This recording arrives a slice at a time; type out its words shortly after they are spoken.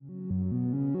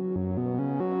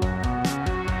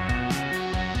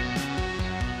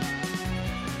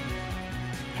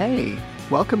Hey,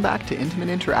 welcome back to Intimate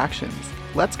Interactions.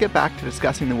 Let's get back to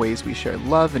discussing the ways we share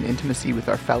love and intimacy with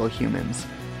our fellow humans.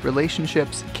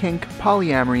 Relationships, kink,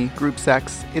 polyamory, group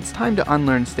sex, it's time to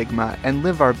unlearn stigma and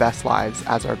live our best lives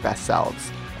as our best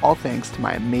selves. All thanks to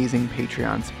my amazing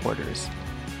Patreon supporters.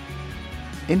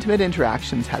 Intimate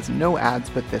Interactions has no ads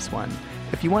but this one.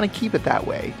 If you want to keep it that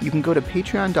way, you can go to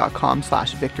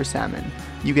patreon.com/VictorSalmon.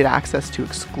 You get access to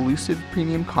exclusive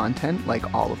premium content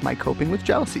like all of my coping with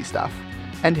jealousy stuff.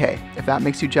 And hey, if that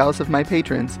makes you jealous of my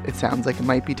patrons, it sounds like it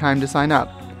might be time to sign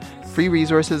up. Free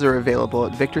resources are available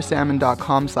at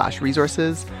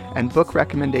victorsalmon.com/resources, and book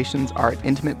recommendations are at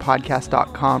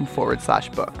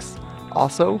intimatepodcast.com/books.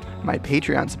 Also, my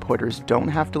Patreon supporters don't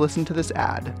have to listen to this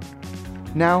ad.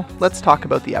 Now, let's talk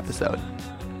about the episode.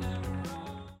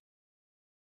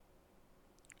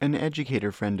 An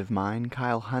educator friend of mine,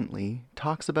 Kyle Huntley,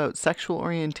 talks about sexual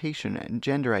orientation and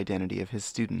gender identity of his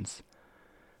students.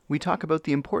 We talk about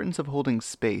the importance of holding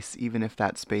space even if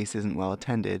that space isn't well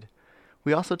attended.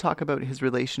 We also talk about his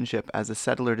relationship as a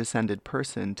settler-descended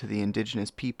person to the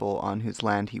indigenous people on whose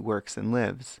land he works and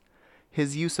lives.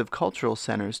 His use of cultural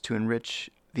centers to enrich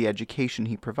the education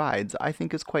he provides, I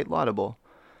think, is quite laudable.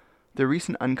 The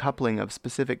recent uncoupling of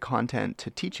specific content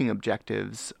to teaching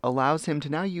objectives allows him to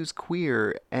now use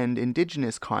queer and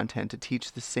indigenous content to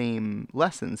teach the same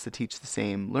lessons, to teach the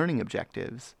same learning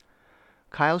objectives.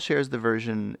 Kyle shares the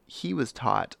version he was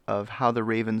taught of How the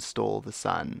Raven Stole the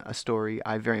Sun, a story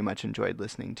I very much enjoyed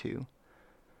listening to.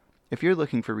 If you're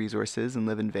looking for resources and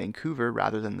live in Vancouver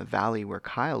rather than the valley where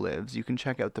Kyle lives, you can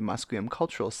check out the Musqueam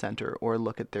Cultural Center or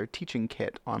look at their teaching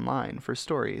kit online for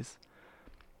stories.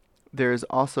 There's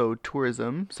also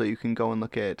tourism, so you can go and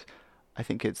look at, I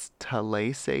think it's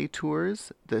Talese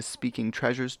Tours, the Speaking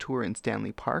Treasures Tour in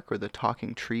Stanley Park, or the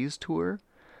Talking Trees Tour.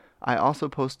 I also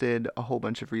posted a whole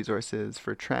bunch of resources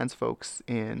for trans folks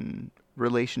in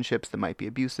relationships that might be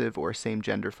abusive, or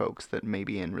same-gender folks that may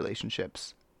be in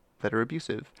relationships that are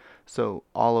abusive. So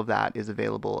all of that is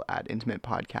available at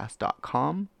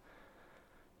intimatepodcast.com.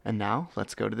 And now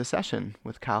let's go to the session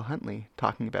with Kyle Huntley,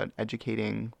 talking about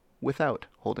educating without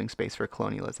holding space for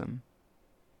colonialism.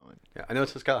 Yeah, I know it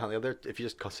says Kyle Huntley up there. If you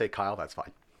just say Kyle, that's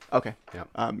fine. Okay. Yeah.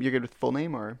 You're good with full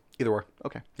name or? Either or.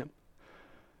 Okay. Yep.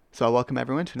 So I'll welcome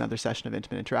everyone to another session of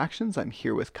Intimate Interactions. I'm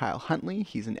here with Kyle Huntley.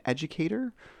 He's an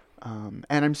educator, and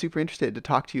I'm super interested to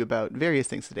talk to you about various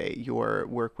things today. Your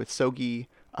work with SOGI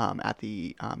at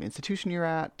the institution you're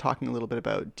at, talking a little bit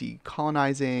about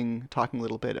decolonizing, talking a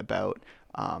little bit about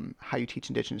how you teach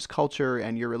Indigenous culture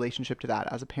and your relationship to that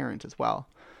as a parent as well.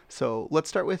 So let's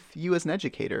start with you as an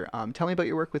educator. Tell me about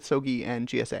your work with SOGI and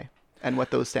GSA and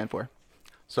what those stand for.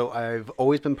 So I've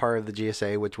always been part of the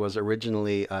GSA, which was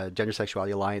originally Gender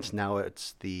Sexuality Alliance. Now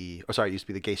it's it used to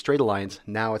be the Gay Straight Alliance.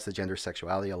 Now it's the Gender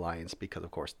Sexuality Alliance because,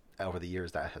 of course, over the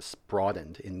years that has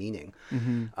broadened in meaning.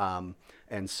 Mm-hmm.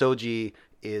 And SOGI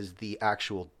is the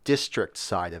actual district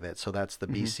side of it. So that's the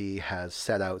BC has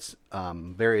set out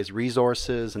various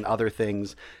resources and other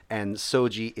things. And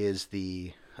SOGI is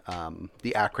the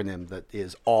acronym that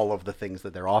is all of the things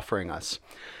that they're offering us,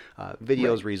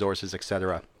 videos, right, resources,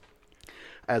 etc.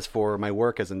 As for my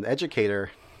work as an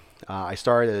educator, I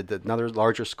started at another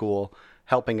larger school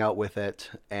helping out with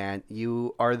it, and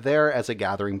you are there as a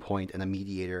gathering point and a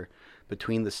mediator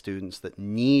between the students that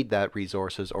need that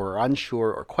resources or are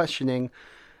unsure or questioning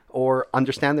or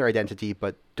understand their identity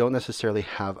but don't necessarily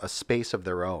have a space of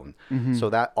their own. Mm-hmm. So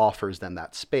that offers them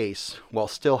that space while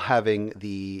still having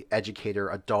the educator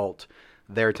adult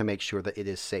there to make sure that it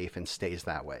is safe and stays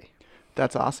that way.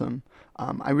 That's awesome.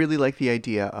 I really like the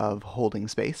idea of holding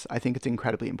space. I think it's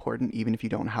incredibly important, even if you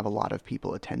don't have a lot of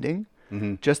people attending.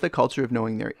 Mm-hmm. Just the culture of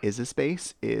knowing there is a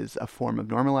space is a form of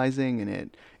normalizing, and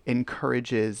it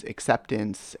encourages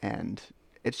acceptance, and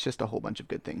it's just a whole bunch of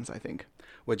good things, I think.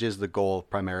 Which is the goal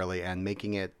primarily, and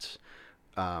making it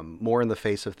more in the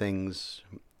face of things.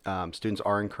 Students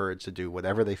are encouraged to do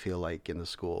whatever they feel like in the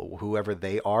school. Whoever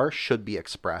they are should be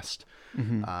expressed.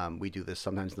 Mm-hmm. We do this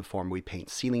sometimes in the form we paint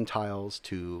ceiling tiles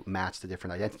to match the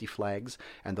different identity flags,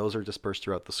 and those are dispersed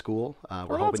throughout the school.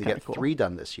 We're hoping to get 3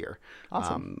 done this year.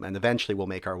 Awesome. And eventually we'll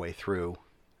make our way through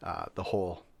the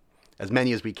whole, as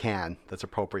many as we can that's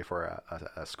appropriate for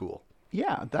a school.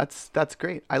 Yeah, that's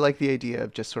great. I like the idea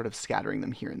of just sort of scattering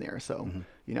them here and there. So,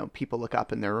 people look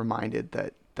up and they're reminded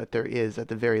that there is, at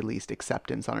the very least,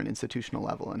 acceptance on an institutional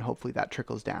level, and hopefully that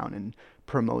trickles down and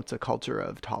promotes a culture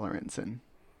of tolerance and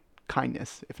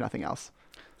kindness, if nothing else.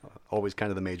 Always kind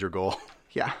of the major goal.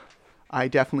 Yeah. I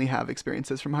definitely have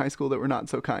experiences from high school that were not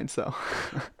so kind, so.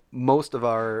 Most of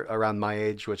our, around my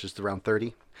age, which is around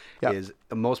 30, yep, is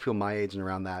most people my age and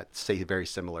around that say very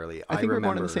similarly. I think we're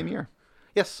born in the same year.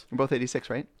 Yes. We're both 86,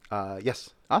 right?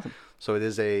 Yes. Awesome. So it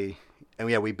is and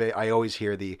yeah, I always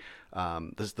hear the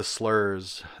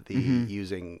slurs, the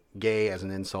using gay as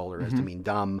an insult or as to mean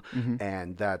dumb,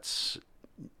 and that's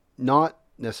not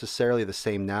necessarily the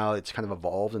same now. It's kind of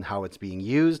evolved in how it's being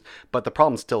used, but the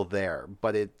problem's still there.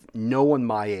 But no one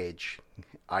my age,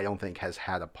 I don't think, has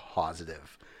had a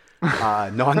positive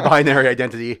non-binary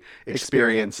identity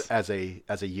experience as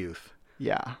a youth.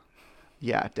 Yeah,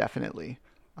 definitely.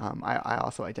 I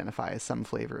also identify as some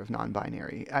flavor of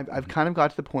non-binary. I've kind of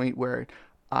got to the point where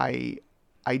I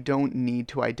don't need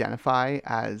to identify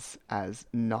as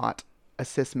not a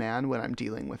cis man when I'm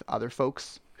dealing with other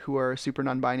folks who are super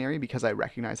non-binary, because I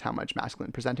recognize how much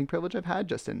masculine presenting privilege I've had,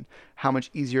 just in how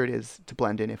much easier it is to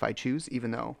blend in if I choose,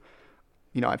 even though,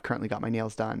 I've currently got my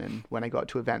nails done, and when I go out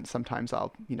to events, sometimes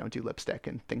I'll, do lipstick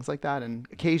and things like that. And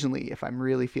occasionally, if I'm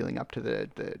really feeling up to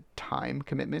the time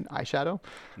commitment, eyeshadow.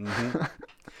 Mm-hmm.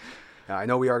 I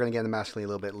know we are going to get into masculinity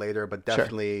a little bit later, but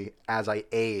definitely as I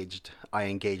aged, I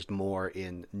engaged more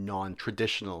in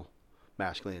non-traditional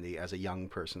masculinity. As a young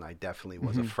person, I definitely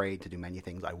was afraid to do many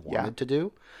things I wanted to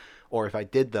do. Or if I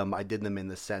did them in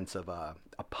the sense of a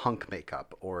punk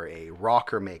makeup or a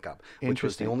rocker makeup, which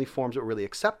was the only forms that were really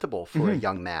acceptable for a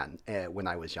young man when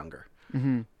I was younger.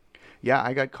 Mm-hmm. Yeah,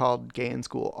 I got called gay in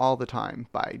school all the time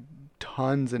by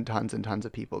tons and tons and tons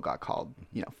of people. Got called,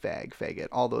 faggot,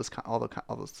 all those,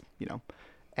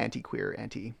 anti-queer,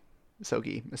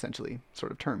 anti-sogy, essentially,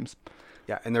 sort of terms.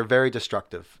 Yeah, and they're very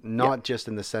destructive, not just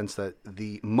in the sense that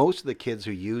most of the kids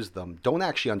who use them don't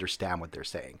actually understand what they're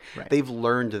saying. Right. They've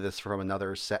learned this from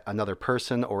another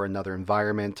person or another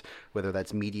environment, whether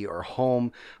that's media or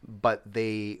home. But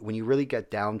when you really get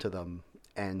down to them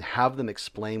and have them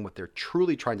explain what they're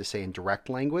truly trying to say in direct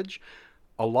language,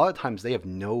 a lot of times they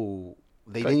didn't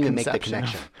even make the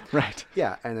connection. Right.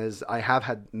 Yeah, and as I have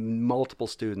had multiple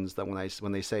students that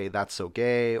when they say that's so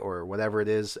gay or whatever it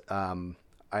is,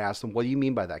 I ask them, what do you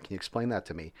mean by that? Can you explain that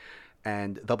to me?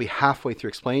 And they'll be halfway through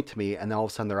explaining it to me, and then all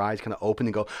of a sudden their eyes kind of open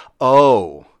and go,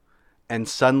 oh, and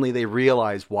suddenly they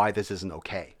realize why this isn't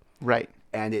okay. Right.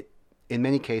 And in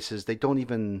many cases, they don't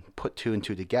even put two and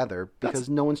two together because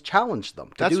no one's challenged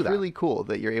them to do that. That's really cool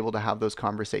that you're able to have those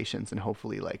conversations and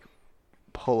hopefully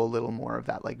pull a little more of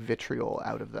that vitriol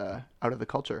out of the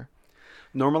culture.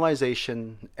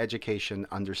 Normalization, education,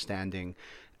 understanding,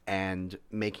 and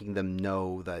making them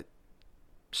know that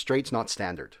straight's not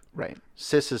standard. Right.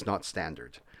 Cis is not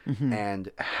standard. And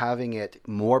having it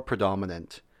more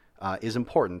predominant is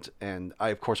important. And I,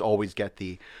 of course, always get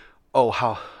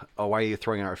why are you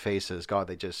throwing it in our faces? God,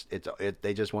 they just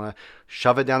want to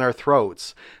shove it down our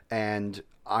throats. And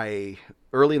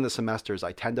early in the semesters,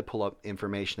 I tend to pull up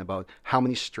information about how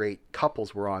many straight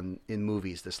couples were on in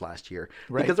movies this last year.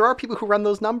 Right. Because there are people who run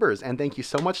those numbers, and thank you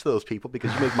so much to those people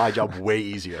because you make my job way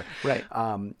easier. Right.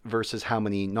 Versus how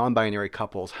many non-binary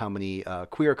couples, how many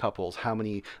queer couples, how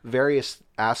many various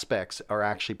aspects are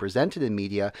actually presented in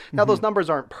media. Now, those numbers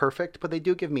aren't perfect, but they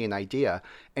do give me an idea.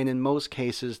 And in most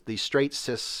cases, the straight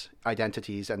cis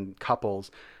identities and couples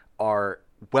are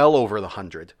well over the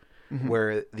 100.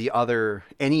 Where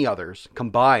any others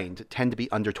combined tend to be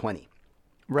under 20.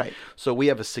 Right. So we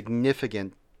have a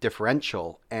significant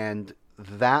differential, and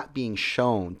that being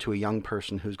shown to a young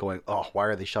person who's going, oh, why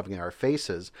are they shoving it in our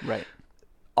faces? Right.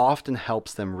 Often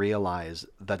helps them realize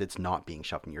that it's not being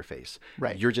shoved in your face.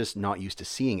 Right. You're just not used to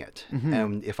seeing it.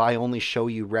 And if I only show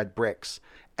you red bricks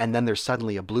and then there's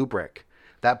suddenly a blue brick,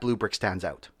 that blue brick stands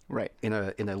out. Right. In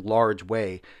a large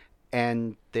way.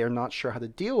 And they're not sure how to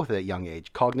deal with it at a young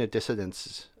age. Cognitive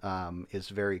dissonance is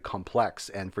very complex.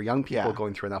 And for young people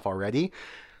going through enough already,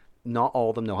 not all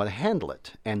of them know how to handle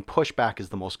it. And pushback is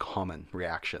the most common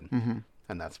reaction.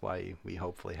 And that's why we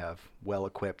hopefully have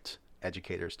well-equipped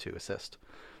educators to assist.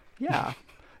 Yeah.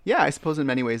 Yeah, I suppose in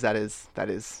many ways that is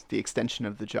the extension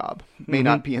of the job. May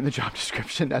not be in the job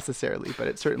description necessarily, but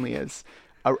it certainly is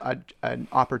an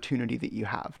opportunity that you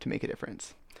have to make a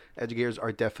difference. Educators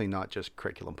are definitely not just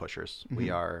curriculum pushers. We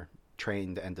are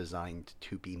trained and designed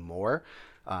to be more.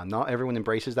 Not everyone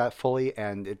embraces that fully,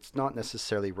 and it's not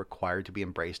necessarily required to be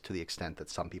embraced to the extent that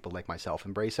some people like myself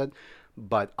embrace it.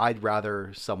 But I'd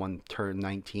rather someone turn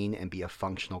 19 and be a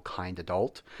functional, kind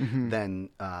adult than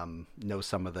know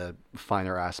some of the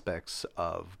finer aspects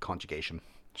of conjugation.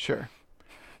 Sure,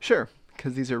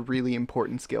 because these are really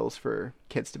important skills for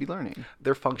kids to be learning.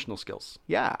 They're functional skills.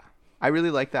 Yeah. I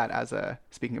really like that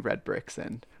speaking of red bricks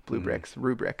and blue bricks,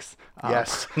 rubrics.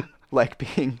 Yes. Like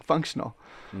being functional.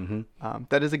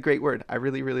 That is a great word. I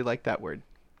really, really like that word.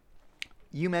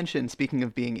 You mentioned, speaking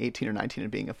of being 18 or 19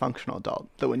 and being a functional adult,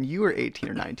 that when you were 18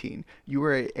 or 19,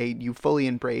 you fully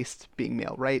embraced being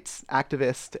male rights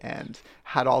activist and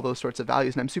had all those sorts of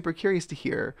values. And I'm super curious to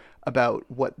hear about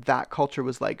what that culture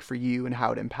was like for you and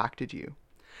how it impacted you.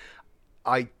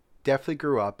 I definitely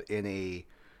grew up in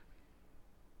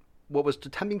what was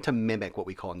attempting to mimic what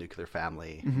we call a nuclear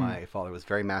family. Mm-hmm. My father was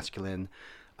very masculine.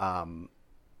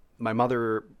 My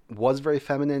mother was very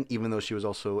feminine, even though she was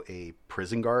also a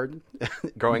prison guard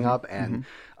growing up, and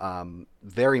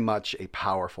very much a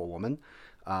powerful woman.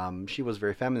 She was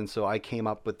very feminine, so I came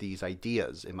up with these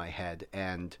ideas in my head,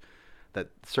 and that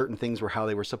certain things were how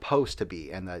they were supposed to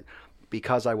be, and that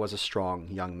because I was a strong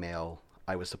young male,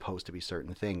 I was supposed to be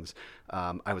certain things.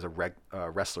 I was a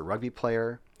wrestler rugby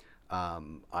player.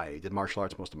 I did martial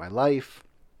arts most of my life.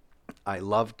 I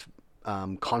loved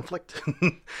conflict,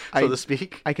 so to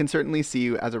speak. I can certainly see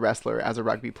you as a wrestler, as a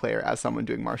rugby player, as someone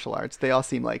doing martial arts. They all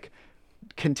seem like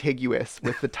contiguous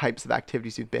with the types of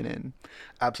activities you've been in.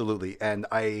 Absolutely. And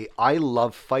I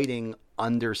love fighting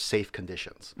under safe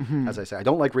conditions. As I say, I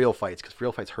don't like real fights because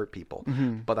real fights hurt people,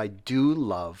 but I do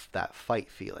love that fight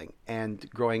feeling. And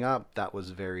growing up, that was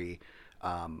very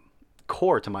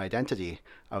core to my identity.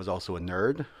 I was also a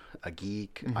nerd, a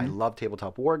geek. I loved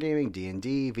tabletop wargaming,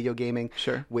 D&D, video gaming,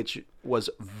 which was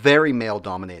very male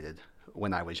dominated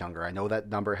when I was younger. I know that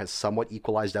number has somewhat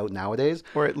equalized out nowadays,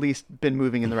 or at least been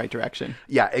moving in the right direction.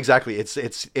 Yeah, exactly.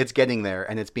 It's getting there,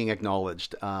 and it's being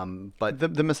acknowledged. But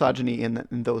the misogyny in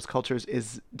those cultures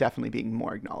is definitely being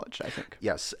more acknowledged, I think.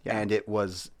 Yes, and it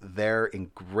was there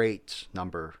in great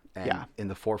number and in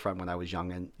the forefront when I was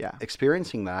young, and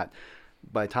experiencing that.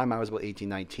 By the time I was about 18,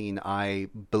 19, I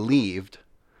believed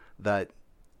that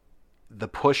the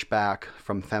pushback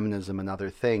from feminism and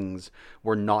other things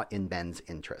were not in men's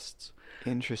interests.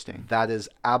 Interesting. That is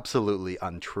absolutely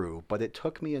untrue. But it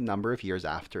took me a number of years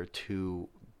after to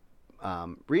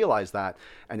realize that.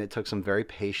 And it took some very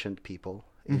patient people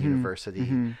in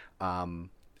university,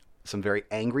 some very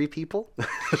angry people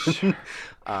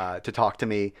to talk to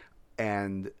me.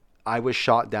 And I was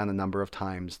shot down a number of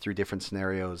times through different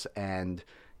scenarios. And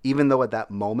even though at that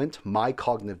moment, my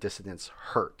cognitive dissonance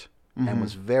hurt and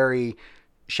was very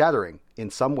shattering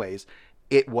in some ways,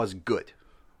 it was good.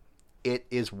 It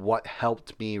is what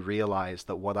helped me realize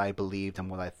that what I believed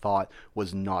and what I thought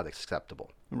was not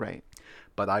acceptable. Right.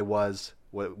 But I was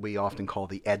what we often call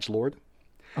the edgelord.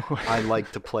 I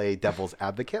like to play devil's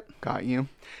advocate. Got you.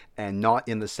 And not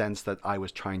in the sense that I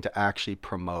was trying to actually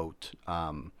promote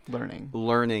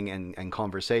learning and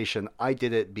conversation. I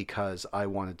did it because I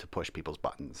wanted to push people's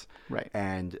buttons. Right.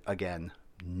 And again,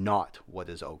 not what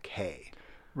is okay.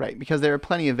 Right, because there are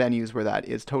plenty of venues where that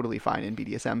is totally fine in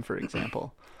BDSM, for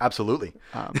example. Absolutely.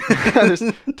 There's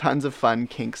tons of fun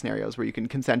kink scenarios where you can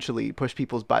consensually push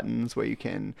people's buttons, where you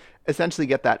can essentially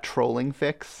get that trolling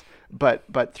fix, but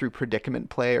through predicament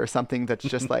play or something that's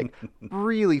just like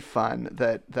really fun,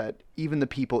 that even the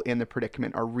people in the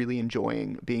predicament are really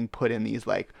enjoying being put in these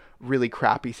like really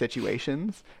crappy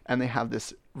situations, and they have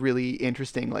this really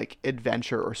interesting like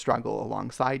adventure or struggle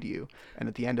alongside you. And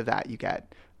at the end of that, you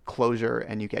get closure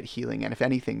and you get healing, and if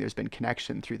anything, there's been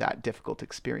connection through that difficult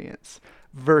experience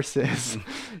versus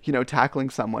tackling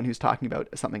someone who's talking about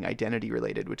something identity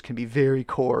related, which can be very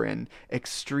core and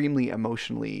extremely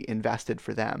emotionally invested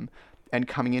for them. And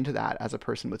coming into that as a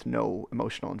person with no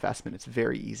emotional investment, it's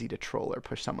very easy to troll or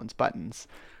push someone's buttons.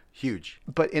 Huge.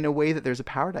 But in a way that there's a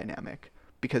power dynamic,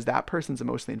 because that person's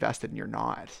emotionally invested and you're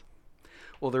not.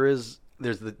 Well, there's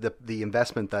the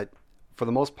investment that, for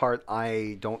the most part,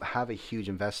 I don't have a huge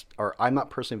or I'm not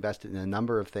personally invested in a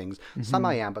number of things. Some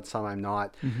I am, but some I'm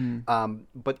not.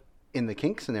 But in the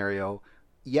kink scenario,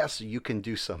 yes, you can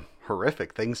do some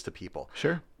horrific things to people.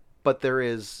 Sure. But there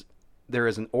is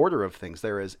an order of things.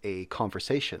 There is a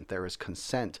conversation. There is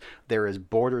consent. There is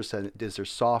borders.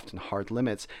 There's soft and hard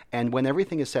limits. And when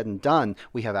everything is said and done,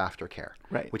 we have aftercare,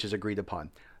 right, which is agreed upon.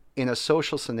 In a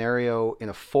social scenario, in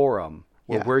a forum,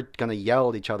 where we're going to yell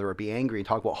at each other or be angry and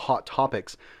talk about hot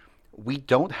topics, we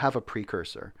don't have a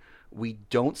precursor. We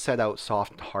don't set out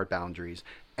soft and hard boundaries,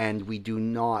 and we do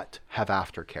not have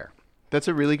aftercare. That's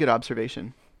a really good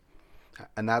observation.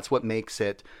 And that's what makes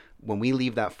it, when we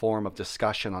leave that forum of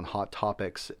discussion on hot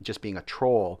topics just being a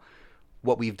troll,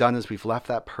 what we've done is we've left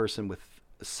that person with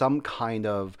some kind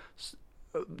of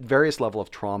various level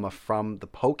of trauma from the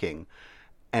poking,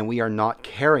 and we are not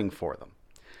caring for them.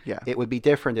 Yeah. It would be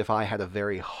different if I had a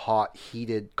very hot,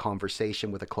 heated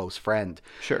conversation with a close friend.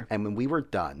 Sure. And when we were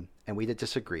done and we did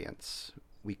disagreements,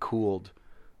 we cooled,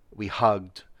 we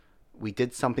hugged, we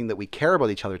did something that we care about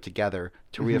each other together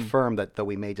to reaffirm that though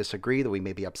we may disagree, that we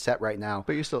may be upset right now,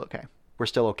 but you're still okay. We're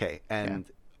still okay. And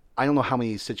I don't know how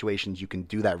many situations you can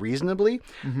do that reasonably,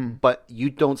 Mm-hmm. but you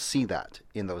don't see that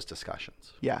in those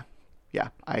discussions. Yeah. Yeah,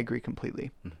 I agree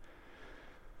completely.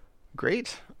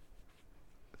 Great.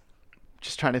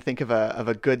 Just trying to think of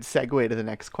a good segue to the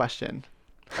next question.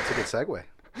 That's a good segue.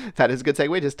 That is a good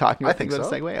segue, just talking about I think things so.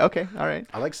 about a segue. Okay, all right.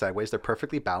 I like segues. They're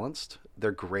perfectly balanced.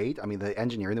 They're great. I mean, the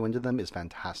engineering that went into them is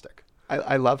fantastic.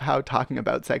 I love how talking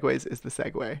about segues is the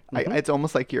segue. It's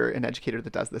almost like you're an educator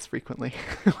that does this frequently.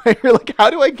 You're like, how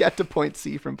do I get to point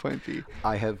C from point B?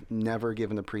 I have never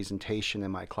given a presentation in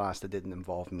my class that didn't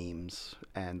involve memes,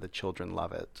 and the children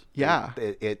love it. Yeah.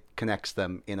 It connects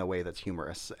them in a way that's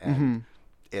humorous, and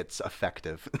it's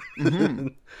effective.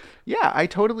 Yeah, I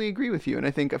totally agree with you. And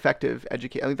I think effective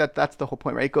education, I think that's the whole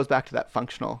point, right? It goes back to that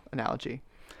functional analogy.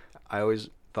 I always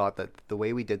thought that the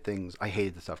way we did things, I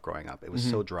hated the stuff growing up. It was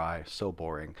so dry, so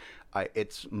boring.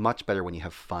 It's much better when you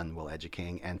have fun while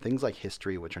educating. And things like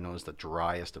history, which are known as the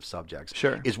driest of subjects,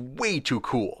 Sure. is way too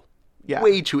cool, Yeah.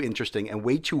 way too interesting, and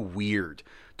way too weird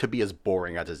to be as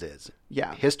boring as it is.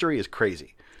 Yeah. History is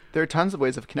crazy. There are tons of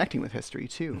ways of connecting with history,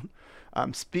 too.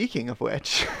 Speaking of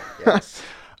which, Yes.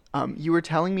 you were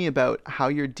telling me about how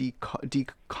you're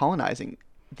decolonizing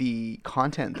the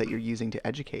content that you're using to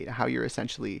educate, how you're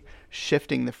essentially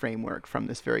shifting the framework from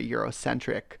this very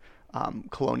Eurocentric,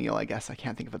 colonial, I guess I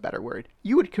can't think of a better word.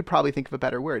 You could probably think of a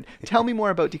better word. Tell me more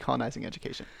about decolonizing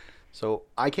education. So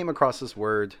I came across this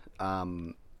word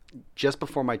just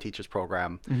before my teacher's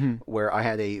program, where I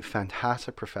had a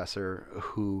fantastic professor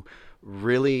who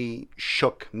really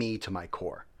shook me to my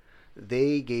core.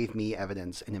 They gave me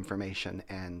evidence and information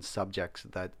and subjects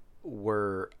that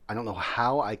were, I don't know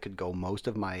how I could go most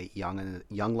of my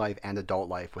young life and adult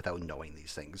life without knowing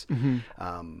these things.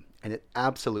 And it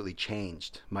absolutely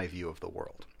changed my view of the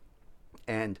world.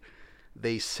 And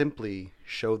they simply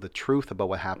showed the truth about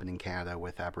what happened in Canada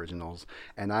with Aboriginals.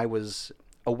 And I was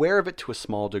aware of it to a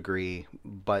small degree,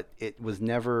 but it was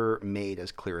never made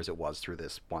as clear as it was through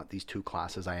these two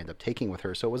classes I ended up taking with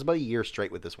her. So it was about a year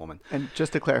straight with this woman. And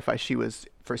just to clarify, she was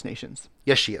First Nations.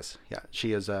 Yes, she is. Yeah,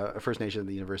 she is a First Nation at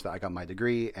the university that I got my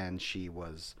degree, and she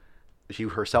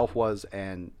herself was,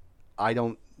 and I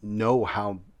don't know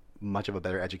how much of a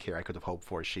better educator I could have hoped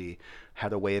for. She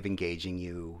had a way of engaging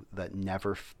you that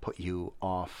never put you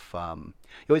off. You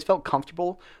always felt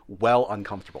comfortable, well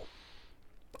uncomfortable.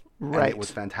 Right. And it was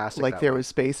fantastic. Like that there way. was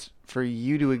space for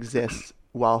you to exist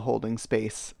while holding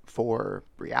space for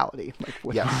reality,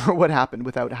 like Yes. what happened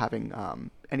without having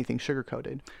anything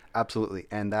sugar-coated. Absolutely.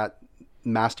 And that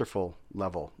masterful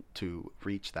level to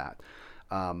reach that.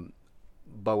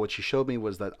 But what she showed me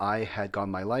was that I had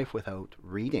gone my life without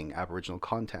reading Aboriginal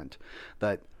content,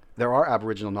 that there are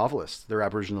Aboriginal novelists, there are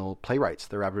Aboriginal playwrights,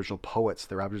 there are Aboriginal poets,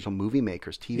 there are Aboriginal movie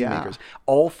makers, TV makers,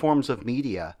 all forms of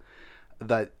media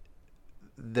that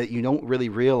you don't really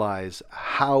realize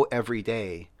how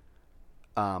everyday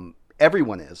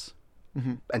everyone is,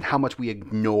 and how much we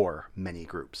ignore many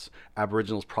groups.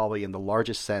 Aboriginals probably in the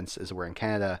largest sense, as we're in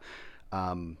Canada,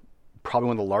 probably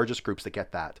one of the largest groups that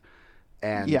get that.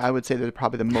 And Yeah, I would say they're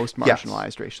probably the most Yes.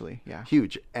 marginalized racially. Yeah.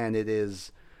 huge. And it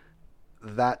is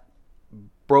that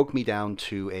broke me down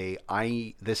to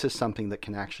this is something that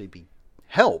can actually be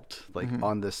helped, like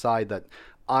on the side that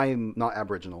I'm not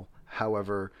Aboriginal.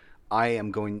 However, I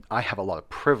have a lot of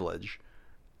privilege,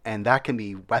 and that can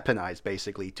be weaponized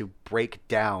basically to break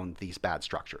down these bad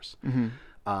structures.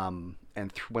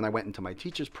 And when I went into my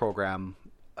teacher's program,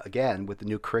 again, with the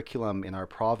new curriculum in our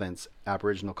province,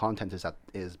 Aboriginal content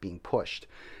is being pushed,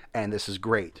 and this is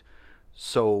great.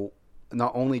 So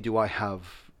not only do I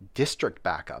have district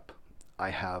backup, I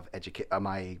have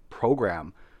my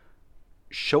program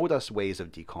showed us ways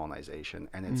of decolonization,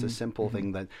 and it's a simple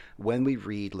thing that when we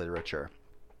read literature,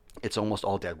 it's almost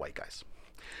all dead white guys.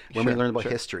 When we Sure, learn about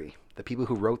sure. history, the people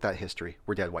who wrote that history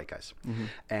were dead white guys.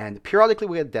 And periodically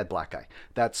we had a dead black guy.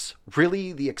 That's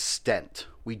really the extent.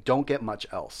 We don't get much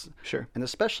else. Sure. And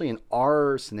especially in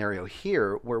our scenario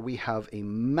here, where we have a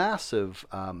massive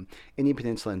Indian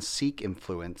Peninsula and Sikh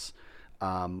influence,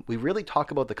 we really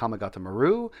talk about the Kamagata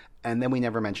Maru, and then we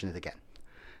never mention it again.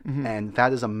 And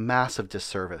that is a massive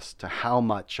disservice to how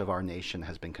much of our nation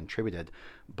has been contributed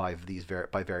by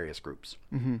by various groups.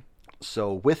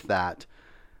 So with that,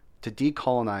 to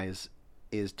decolonize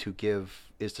is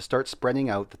to start spreading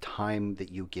out the time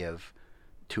that you give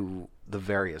to the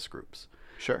various groups.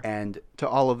 Sure. And To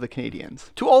all of the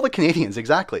Canadians. to all the Canadians,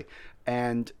 exactly.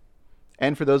 And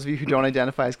And for those of you who don't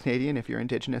identify as Canadian, if you're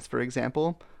Indigenous, for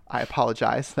example, I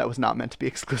apologize. That was not meant to be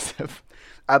exclusive.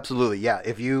 absolutely, yeah.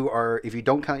 If you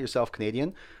don't count yourself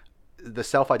Canadian, the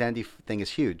self-identity thing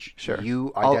is huge. Sure.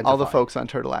 You all the identify. folks on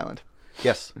Turtle Island.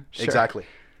 Yes, Sure. exactly.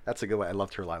 That's a good way. I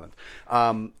love Turtle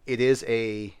Island. It is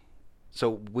a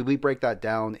so when we break that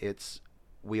down,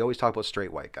 we always talk about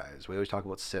straight white guys. We always talk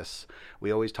about cis.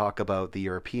 We always talk about the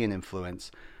European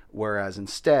influence. Whereas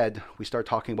instead, we start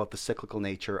talking about the cyclical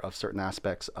nature of certain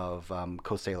aspects of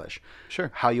Coast Salish.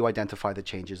 Sure. How you identify the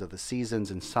changes of the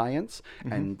seasons in science.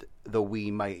 Mm-hmm. And though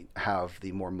we might have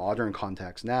the more modern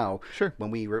context now, Sure.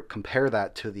 when we compare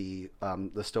that to the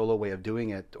Stolo way of doing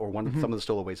it, or some of the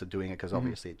Stolo ways of doing it, because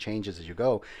obviously it changes as you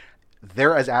go,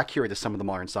 they're as accurate as some of the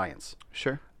modern science.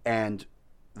 Sure. And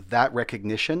that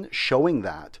recognition, showing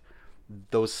that,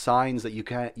 those signs that you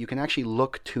can actually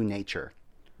look to nature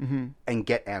and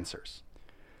get answers.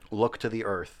 Look to the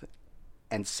earth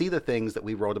and see the things that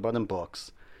we wrote about in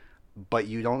books, but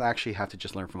you don't actually have to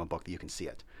just learn from a book, that you can see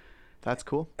it. That's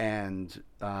cool. And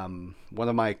one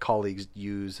of my colleagues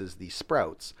uses the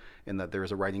sprouts, in that there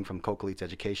is a writing from Coquelic's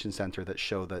Education Center that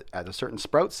show that at a certain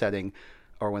sprout setting,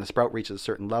 or when a sprout reaches a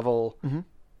certain level,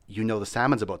 you know the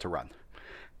salmon's about to run.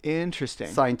 Interesting.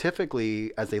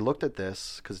 Scientifically, as they looked at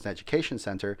this, because it's an education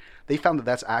center, they found that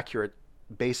that's accurate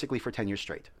basically for 10 years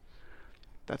straight.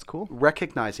 That's cool.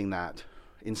 Recognizing that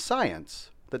in science,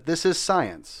 that this is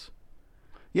science.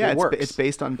 Yeah, works. It's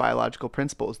based on biological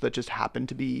principles that just happen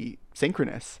to be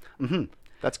synchronous. Mm-hmm.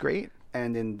 That's great.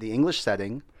 And in the English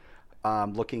setting,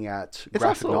 looking at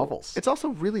graphic novels. It's also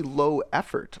really low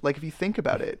effort. Like, if you think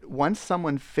about it, once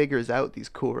someone figures out these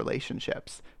cool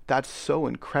relationships, that's so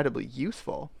incredibly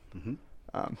useful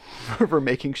for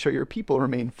making sure your people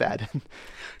remain fed.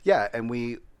 Yeah, and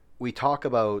we talk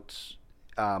about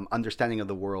understanding of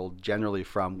the world generally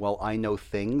from, well, I know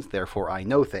things, therefore I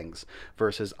know things,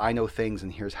 versus I know things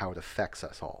and here's how it affects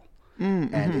us all.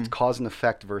 And it's cause and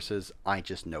effect versus I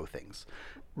just know things.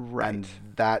 Right. And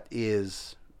that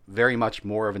is very much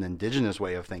more of an indigenous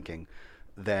way of thinking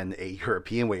than a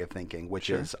European way of thinking, which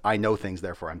is I know things,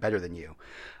 therefore I'm better than you.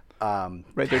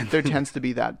 Right. There tends to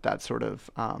be that sort of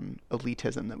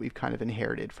elitism that we've kind of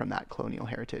inherited from that colonial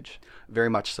heritage. Very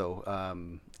much so.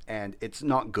 And it's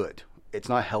not good. It's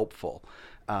not helpful.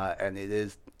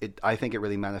 And I think it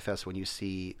really manifests when you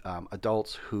see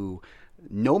adults who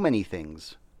know many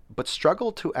things, but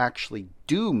struggle to actually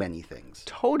do many things.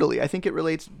 Totally. I think it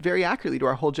relates very accurately to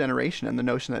our whole generation and the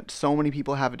notion that so many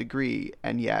people have a degree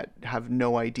and yet have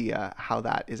no idea how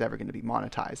that is ever going to be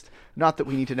monetized. Not that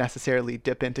we need to necessarily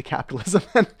dip into capitalism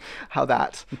and how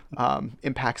that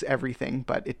impacts everything,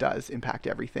 but it does impact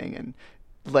everything. And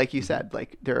like you said,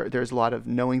 like there's a lot of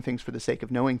knowing things for the sake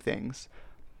of knowing things.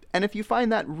 And if you find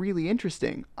that really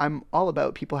interesting, I'm all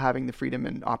about people having the freedom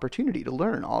and opportunity to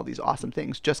learn all these awesome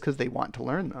things just because they want to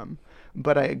learn them.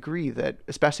 But I agree that,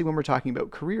 especially when we're talking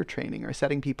about career training or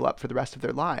setting people up for the rest of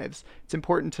their lives, it's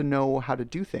important to know how to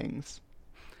do things.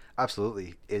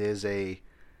 Absolutely.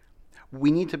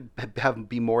 We need to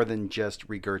be more than just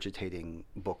regurgitating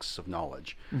books of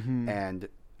knowledge. And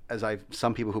as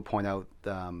some people who point out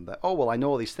that, oh, well, I know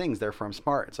all these things, therefore I'm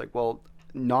smart. It's like, well,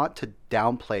 not to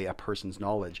downplay a person's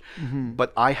knowledge,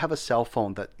 but I have a cell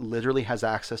phone that literally has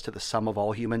access to the sum of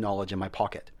all human knowledge in my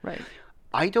pocket. Right.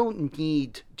 I don't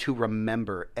need to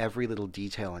remember every little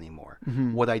detail anymore.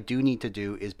 What I do need to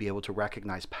do is be able to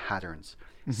recognize patterns,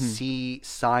 see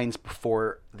signs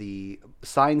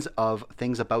of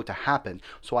things about to happen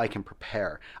so I can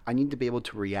prepare. I need to be able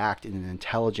to react in an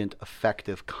intelligent,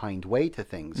 effective, kind way to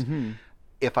things.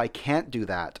 If I can't do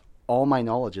that, all my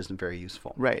knowledge isn't very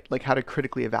useful. Right. Like how to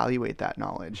critically evaluate that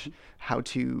knowledge, how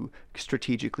to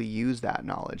strategically use that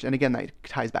knowledge. And again, that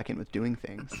ties back in with doing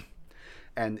things.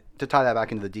 And to tie that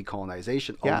back into the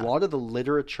decolonization, Yeah. a lot of the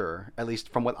literature, at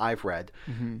least from what I've read,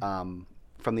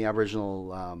 from the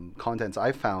Aboriginal contents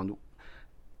I've found,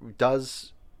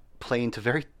 does play into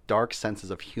very dark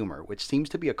senses of humor, which seems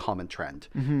to be a common trend.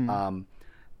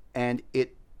 And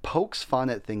it pokes fun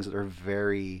at things that are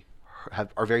very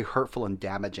hurtful and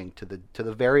damaging to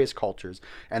the various cultures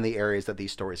and the areas that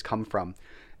these stories come from.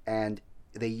 And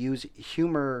they use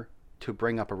humor to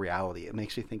bring up a reality. It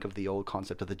makes me think of the old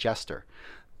concept of the jester.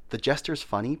 The jester's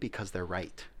funny because they're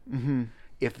right.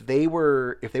 If they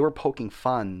were poking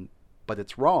fun, but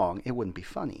it's wrong, it wouldn't be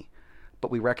funny. But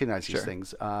we recognize these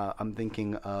things. I'm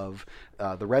thinking of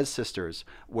the Rez Sisters,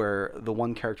 where the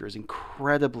one character is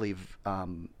incredibly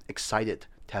excited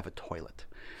to have a toilet,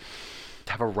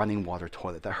 to have a running water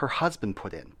toilet that her husband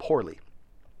put in poorly.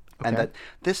 And that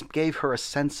this gave her a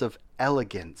sense of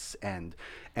elegance and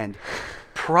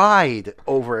pride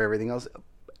over everything else.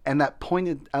 And that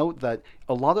pointed out that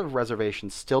a lot of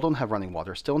reservations still don't have running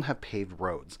water, still don't have paved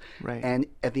roads. Right. And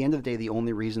at the end of the day, the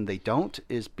only reason they don't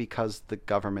is because the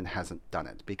government hasn't done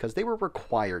it, because they were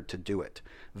required to do it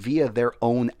via their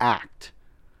own act.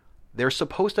 They're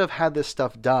supposed to have had this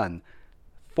stuff done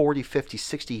 40, 50,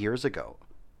 60 years ago.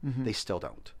 They still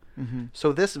don't. Mm-hmm.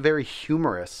 So this very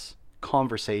humorous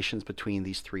conversations between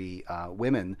these three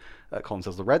women, call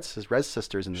themselves the Red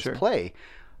Sisters in this Sure. play,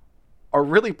 are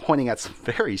really pointing at some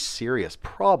very serious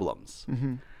problems.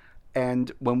 Mm-hmm.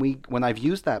 And when I've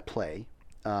used that play,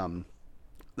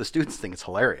 the students think it's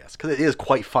hilarious because it is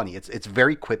quite funny. It's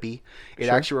very quippy. It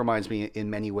Sure. actually reminds me in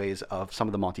many ways of some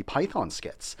of the Monty Python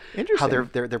skits. Interesting. How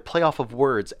they're play off of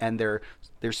words and they're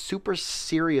super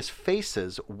serious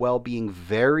faces while being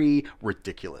very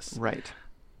ridiculous. Right.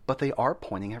 But they are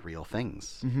pointing at real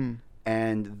things. Mm-hmm.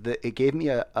 And it gave me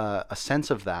a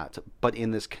sense of that, but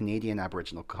in this Canadian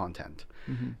Aboriginal content.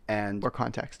 Mm-hmm. And Or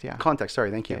context, yeah. context, sorry,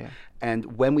 thank you. Yeah, yeah.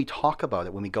 And when we talk about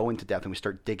it, when we go into depth and we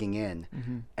start digging in,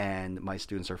 Mm-hmm. and my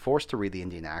students are forced to read the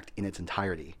Indian Act in its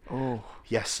entirety. Oh,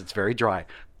 Yes, it's very dry.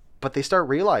 But they start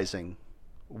realizing,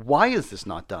 why is this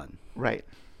not done? right.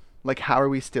 Like, how are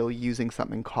we still using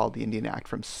something called the Indian Act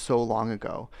from so long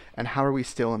ago? And how are we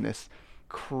still in this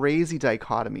crazy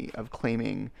dichotomy of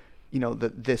claiming,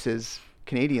 that this is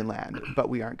Canadian land, but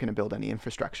we aren't going to build any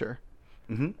infrastructure?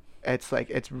 Mm-hmm. It's like,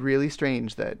 it's really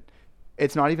strange that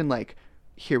it's not even like,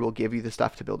 here, we'll give you the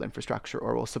stuff to build infrastructure,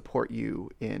 or we'll support you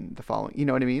in the following. You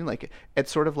know what I mean? Like,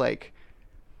 it's sort of like,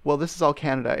 well, this is all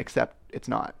Canada, except it's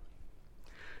not.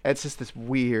 It's just this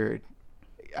weird,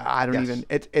 I don't Yes. even,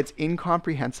 it's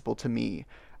incomprehensible to me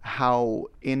how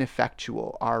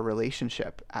ineffectual our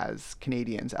relationship as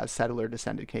Canadians, as settler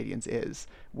descended Canadians, is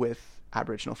with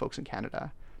Aboriginal folks in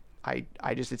Canada.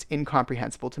 I just, it's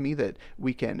incomprehensible to me that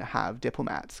we can have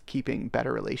diplomats keeping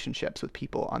better relationships with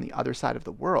people on the other side of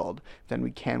the world than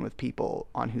we can with people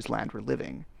on whose land we're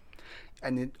living.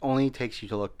 And it only takes you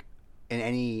to look in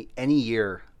any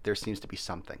year, there seems to be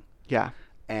something. Yeah,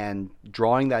 And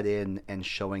drawing that in and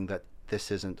showing that this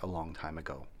isn't a long time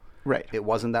ago. right, It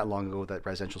wasn't that long ago that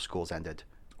residential schools ended.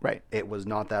 right. It was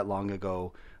not that long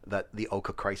ago that the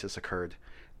Oka crisis occurred.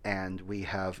 And we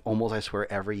have almost, I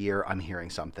swear, every year I'm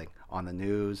hearing something on the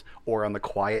news or on the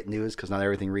quiet news because not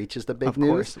everything reaches the big Of news.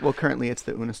 course. Well, currently it's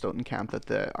the Unistoten camp that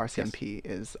the RCMP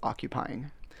is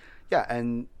occupying. Yeah,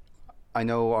 and I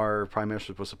know our prime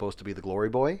minister was supposed to be the glory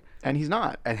boy, And he's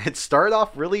not. and it started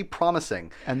off really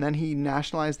promising. And then he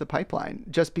nationalized the pipeline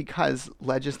just because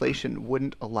legislation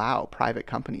wouldn't allow private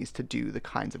companies to do the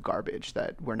kinds of garbage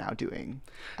that we're now doing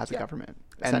as a government.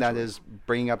 And that essentially. is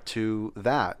bringing up to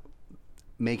that,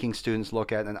 making students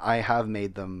look at, and I have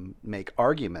made them make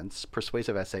arguments,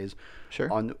 persuasive essays, Sure.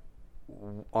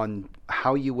 on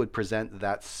how you would present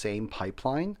that same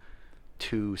pipeline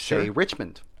to, say, Sure.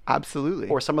 Richmond. Absolutely.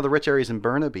 Or some of the rich areas in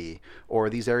Burnaby,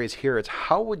 or these areas here. It's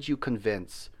how would you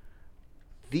convince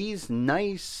these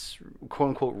nice, quote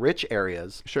unquote, rich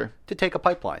areas Sure. to take a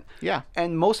pipeline? Yeah.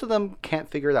 And most of them can't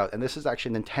figure it out. And this is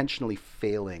actually an intentionally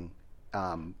failing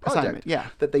project. Assignment, yeah.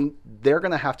 That they're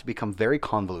going to have to become very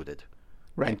convoluted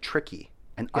Right. and tricky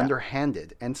and Yeah.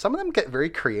 underhanded. And some of them get very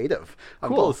creative.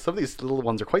 Cool. Some of these little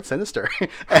ones are quite sinister.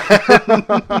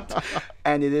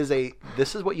 And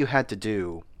this is what you had to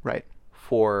do Right.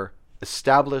 for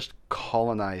established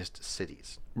colonized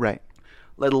cities, Right.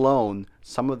 let alone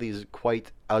some of these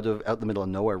quite out the middle of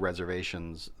nowhere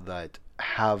reservations that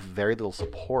have very little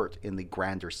support in the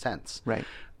grander sense. Right.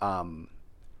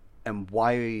 And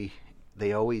why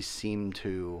they always seem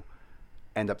to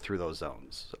end up through those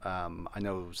zones. I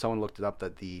know someone looked it up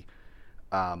that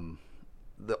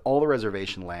all the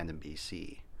reservation land in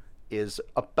BC is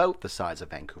about the size of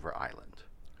Vancouver Island.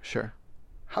 Sure.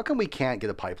 How come we can't get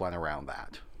a pipeline around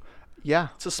that? Yeah.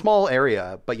 It's a small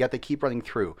area, but yet they keep running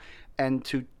through. And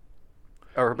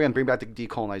again, bring back to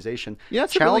decolonization, Yeah,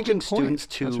 that's challenging a really good point. students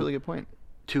That's a really good point.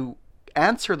 to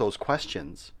answer those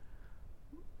questions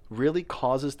really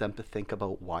causes them to think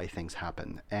about why things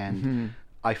happen. And Mm-hmm.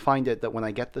 I find it that when I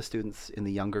get the students in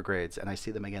the younger grades and I see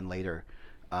them again later,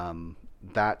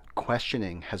 that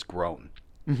questioning has grown.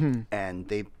 Mm-hmm. And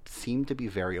they seem to be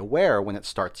very aware when it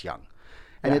starts young.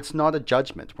 And Yeah. it's not a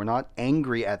judgment. We're not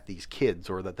angry at these kids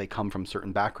or that they come from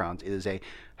certain backgrounds. It is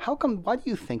why do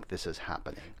you think this is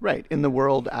happening? Right. In the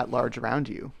world at large around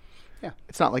you. Yeah.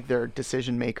 It's not like they're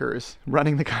decision makers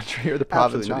running the country or the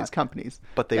province Absolutely or not. these companies.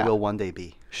 But they Yeah. will one day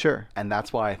be. Sure. And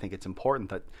that's why I think it's important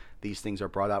that these things are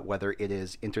brought up, whether it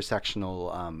is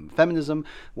intersectional feminism,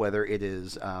 whether it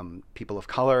is people of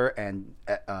color and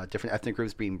different ethnic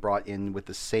groups being brought in with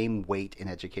the same weight in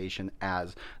education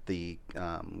as the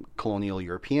colonial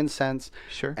European sense.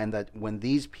 Sure. And that when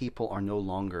these people are no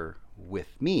longer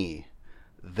with me,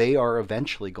 they are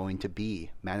eventually going to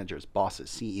be managers, bosses,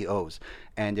 CEOs.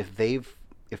 And if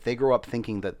they grow up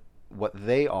thinking that what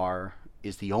they are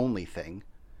is the only thing,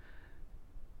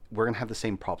 we're going to have the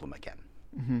same problem again.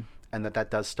 Mm-hmm. and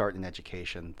that does start in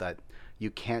education, that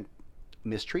you can't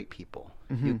mistreat people.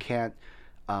 Mm-hmm. You can't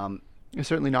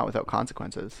Certainly not without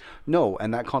consequences. no,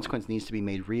 and that consequence needs to be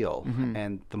made real. Mm-hmm.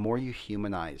 And the more you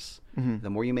humanize, Mm-hmm. the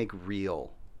more you make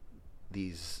real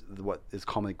what is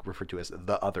commonly referred to as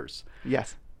the others,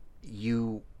 Yes.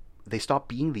 they stop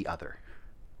being the other.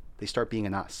 They start being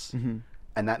an us. Mm-hmm.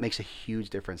 And that makes a huge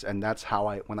difference. And that's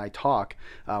how when I talk,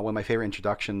 one of my favorite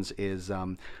introductions is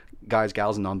guys,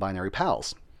 gals, and non-binary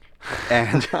pals.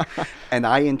 And and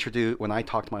when I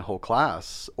talk to my whole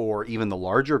class, or even the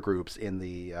larger groups in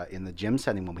the gym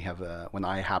setting when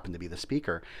I happen to be the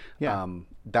speaker, Yeah.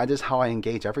 that is how I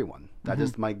engage everyone. That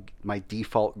is my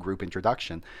default group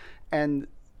introduction, and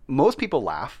most people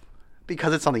laugh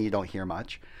because it's something you don't hear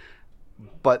much.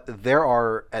 But there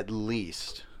are at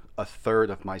least a third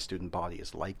of my student body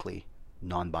is likely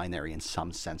non-binary in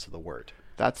some sense of the word.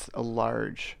 That's a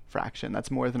large fraction.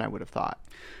 That's more than I would have thought.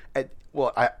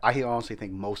 Well, I honestly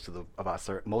think most of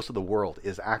the world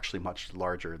is actually much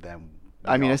larger than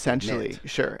I mean, all essentially, admit.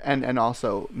 sure. And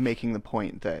also making the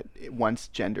point that once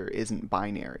gender isn't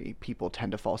binary, people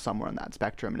tend to fall somewhere on that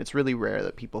spectrum. And it's really rare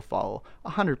that people fall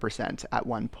 100% at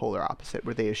one polar opposite,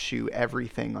 where they eschew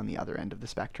everything on the other end of the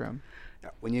spectrum. Yeah,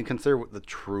 when you consider the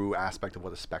true aspect of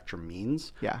what a spectrum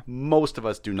means, Yeah. most of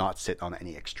us do not sit on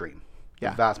any extreme. Yeah.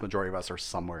 The vast majority of us are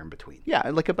somewhere in between. Yeah,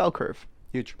 like a bell curve.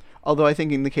 Huge. Although I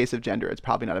think in the case of gender, it's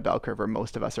probably not a bell curve where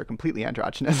most of us are completely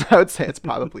androgynous. I would say it's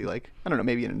probably like, I don't know,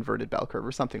 maybe an inverted bell curve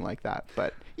or something like that.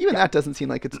 But even that doesn't seem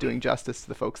like it's doing justice to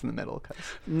the folks in the middle.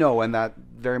 No, and that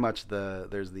very much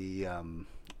there's the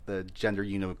gender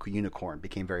unicorn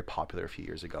became very popular a few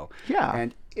years ago. Yeah.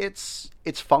 And it's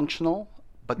functional,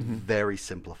 but very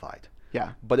simplified.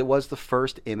 Yeah. But it was the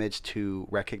first image to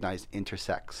recognize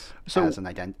intersex So-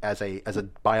 as a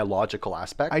biological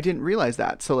aspect. I didn't realize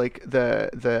that. So like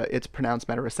the it's pronounced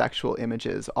heterosexual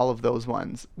images, all of those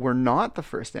ones were not the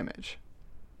first image.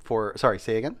 Sorry,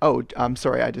 say again? Oh, I'm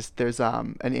sorry. There's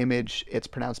an image. It's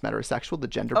pronounced heterosexual, the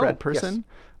genderbred yes. person,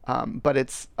 but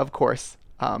it's of course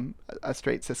a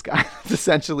straight cis guy. It's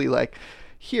essentially like,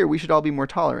 here we should all be more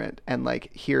tolerant, and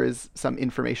like here is some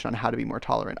information on how to be more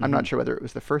tolerant. I'm not sure whether it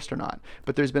was the first or not,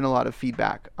 but there's been a lot of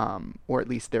feedback, or at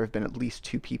least there have been at least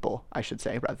two people, I should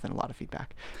say, rather than a lot of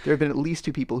feedback. There have been at least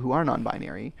two people who are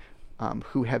non-binary,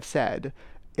 who have said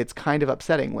it's kind of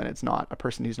upsetting when it's not a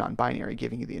person who's non-binary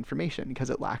giving you the information because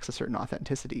it lacks a certain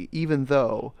authenticity. Even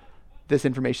though this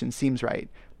information seems right,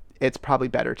 it's probably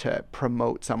better to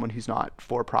promote someone who's not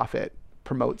for profit,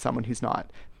 promote someone who's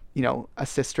not, a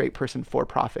cis straight person for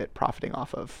profit, profiting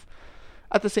off of.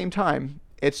 At the same time,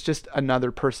 it's just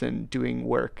another person doing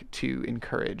work to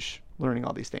encourage learning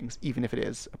all these things, even if it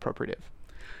is appropriative.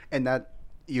 And that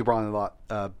you brought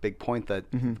in a big point that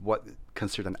what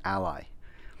considered an ally.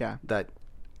 Yeah. That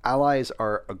allies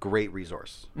are a great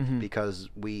resource because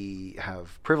we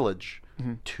have privilege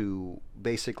to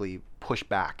basically push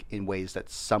back in ways that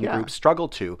some groups struggle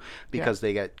to because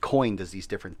they get coined as these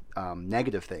different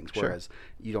negative things, whereas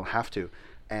you don't have to.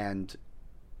 And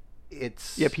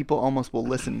it's... Yeah, people almost will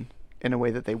listen in a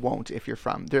way that they won't if you're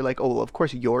from... They're like, oh, well, of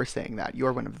course you're saying that.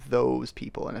 You're one of those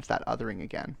people, and it's that othering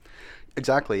again.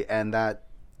 Exactly, and that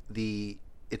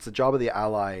it's the job of the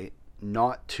ally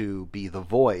not to be the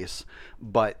voice,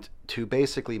 but to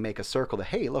basically make a circle that,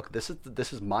 hey, look, this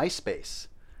is my space.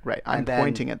 Right. I'm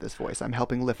pointing at this voice. I'm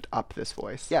helping lift up this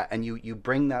voice. Yeah, and you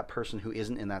bring that person who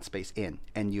isn't in that space in,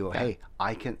 and you, hey,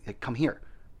 I can come here.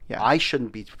 Yeah. I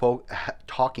shouldn't be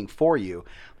talking for you,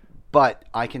 but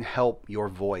I can help your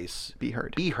voice Be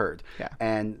heard. Yeah.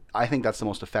 And I think that's the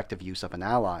most effective use of an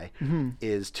ally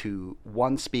is to,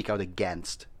 one, speak out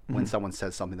against when someone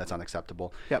says something that's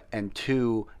unacceptable, and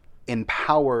two,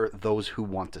 empower those who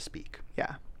want to speak.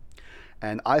 Yeah.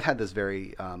 And I've had this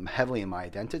very heavily in my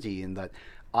identity in that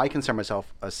I consider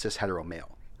myself a cis hetero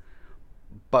male.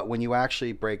 But when you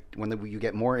actually when you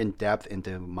get more in depth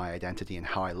into my identity and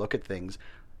how I look at things,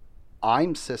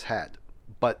 I'm cis het,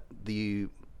 but the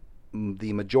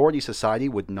majority society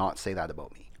would not say that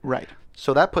about me. Right.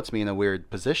 So that puts me in a weird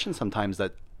position sometimes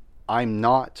that I'm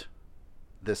not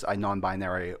a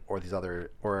non-binary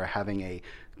or having a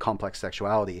complex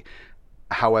sexuality.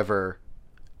 However,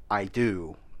 I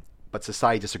do, but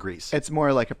society disagrees. It's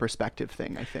more like a perspective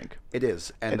thing, I think. It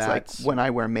is. And it's that's like when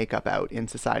I wear makeup out in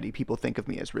society, people think of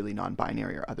me as really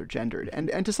non-binary or other gendered.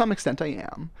 And to some extent I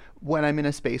am. When I'm in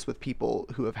a space with people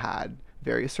who have had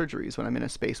various surgeries, when I'm in a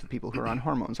space with people who are on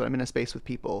hormones, when I'm in a space with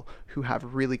people who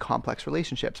have really complex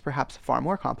relationships, perhaps far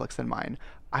more complex than mine,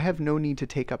 I have no need to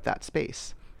take up that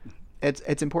space.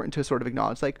 it's important to sort of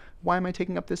acknowledge, like, why am I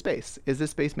taking up this space? Is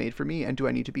this space made for me, and do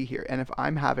I need to be here? And if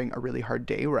I'm having a really hard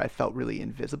day where I felt really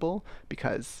invisible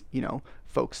because,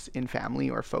 folks in family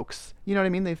or folks, you know what I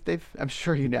mean? They've I'm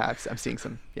sure I'm seeing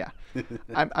some, yeah.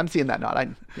 I'm seeing that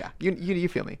nod. Yeah. You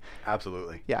feel me?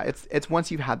 Absolutely. Yeah, it's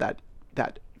once you've had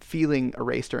that feeling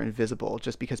erased or invisible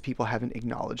just because people haven't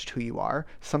acknowledged who you are,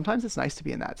 sometimes it's nice to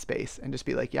be in that space and just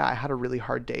be like, yeah, I had a really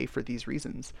hard day for these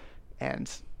reasons. And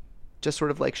just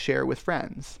sort of like share with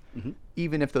friends. Mm-hmm.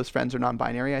 Even if those friends are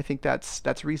non-binary, I think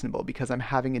that's reasonable because I'm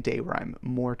having a day where I'm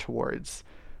more towards,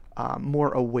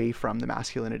 more away from the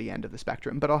masculinity end of the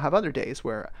spectrum. But I'll have other days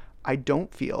where I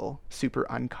don't feel super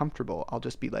uncomfortable. I'll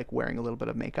just be like wearing a little bit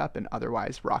of makeup and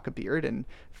otherwise rock a beard and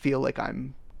feel like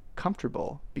I'm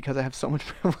comfortable because I have so much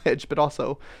privilege, but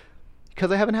also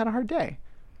because I haven't had a hard day.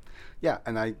 Yeah,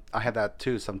 and I have that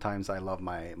too. Sometimes I love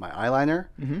my eyeliner.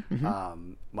 Mm-hmm,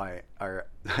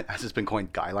 mm-hmm. Has just been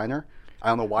coined guy liner. I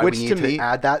don't know why Which we to need me, to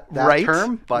add that right,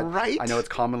 term, but right. I know it's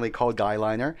commonly called guy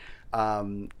liner.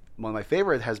 One of my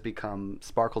favorite has become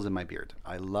sparkles in my beard.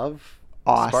 I love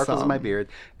sparkles in my beard,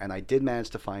 and I did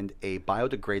manage to find a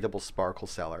biodegradable sparkle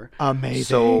seller. Amazing.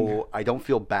 So I don't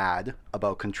feel bad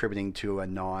about contributing to a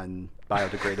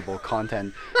non-biodegradable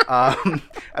content.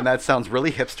 And that sounds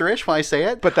really hipsterish when I say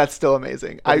it. But that's still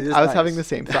amazing. I was nice. having the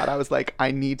same thought. I was like, I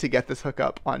need to get this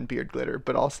hookup on beard glitter,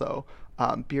 but also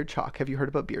beard chalk. Have you heard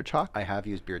about beard chalk? I have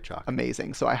used beard chalk.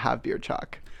 Amazing. So I have beard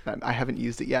chalk. I haven't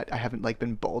used it yet. I haven't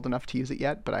been bold enough to use it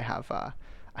yet, but I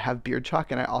have beard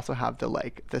chalk, and I also have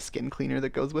the skin cleaner that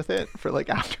goes with it for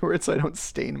afterwards so I don't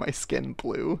stain my skin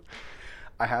blue.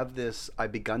 I have this.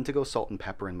 I've begun to go salt and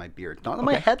pepper in my beard. Not on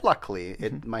my head, luckily.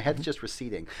 My head's just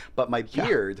receding, but my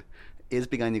beard is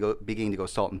beginning to go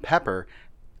salt and pepper,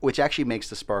 which actually makes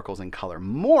the sparkles and color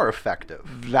more effective.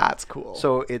 That's cool.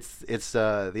 So it's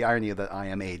the irony that I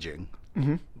am aging,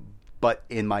 but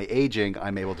in my aging,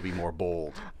 I'm able to be more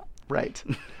bold. Right.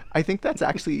 I think that's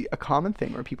actually a common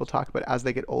thing where people talk about as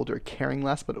they get older, caring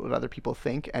less about what other people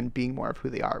think and being more of who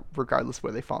they are, regardless of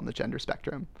where they fall in the gender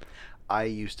spectrum. I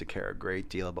used to care a great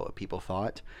deal about what people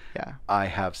thought. Yeah. I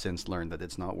have since learned that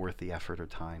it's not worth the effort or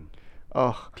time.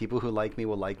 Oh. People who like me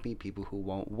will like me. People who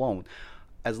won't.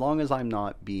 As long as I'm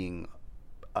not being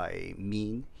a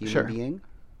mean human being.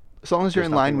 As long as you're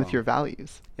in line with your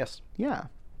values. Yes. Yeah.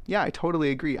 Yeah, I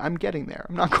totally agree. I'm getting there.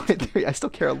 I'm not quite there yet. I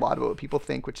still care a lot about what people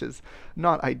think, which is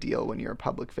not ideal when you're a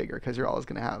public figure because you're always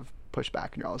going to have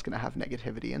pushback and you're always going to have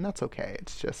negativity, and that's okay.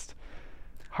 It's just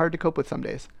hard to cope with some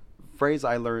days. Phrase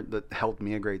I learned that helped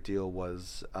me a great deal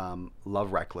was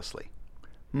love recklessly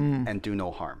and do no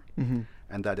harm. Mm-hmm.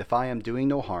 And that if I am doing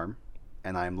no harm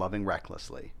and I am loving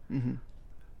recklessly,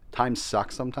 times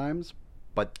suck sometimes,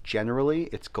 but generally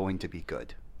it's going to be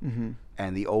good. Mm-hmm.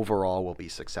 And the overall will be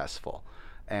successful.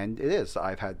 And it is.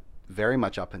 I've had very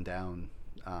much up and down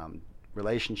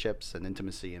relationships and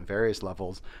intimacy in various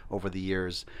levels over the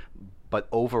years. But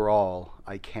overall,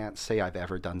 I can't say I've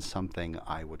ever done something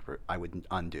I would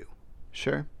undo.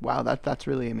 Sure. Wow, that's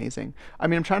really amazing. I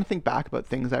mean, I'm trying to think back about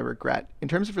things I regret. In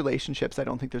terms of relationships, I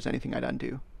don't think there's anything I'd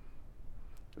undo.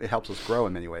 It helps us grow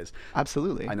in many ways.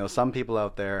 Absolutely. I know some people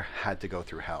out there had to go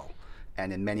through hell.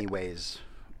 And in many ways,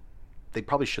 they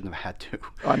probably shouldn't have had to.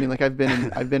 I mean, I've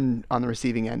been on the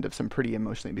receiving end of some pretty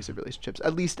emotionally abusive relationships.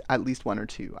 At least one or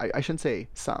two. I shouldn't say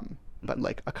some, but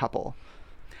a couple.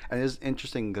 And it is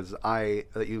interesting because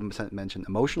that you mentioned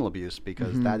emotional abuse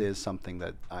because that is something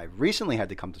that I recently had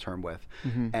to come to terms with.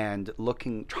 And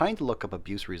trying to look up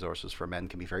abuse resources for men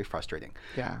can be very frustrating.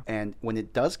 Yeah. And when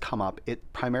it does come up,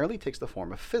 it primarily takes the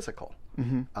form of physical.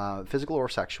 Physical or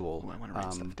sexual. I want to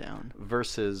write stuff down.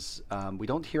 Versus we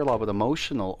don't hear a lot about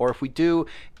emotional, or if we do,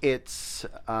 it's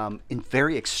in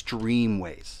very extreme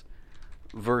ways.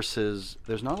 Versus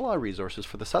there's not a lot of resources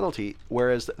for the subtlety.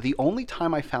 Whereas the only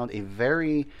time I found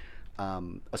a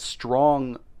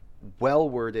strong,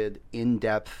 well-worded,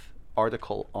 in-depth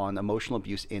article on emotional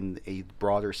abuse in a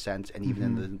broader sense and even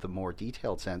in the more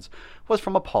detailed sense was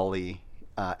from a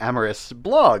amorous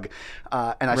blog.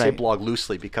 And I say blog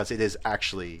loosely because it is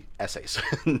actually essays.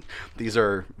 These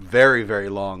are very, very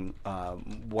long.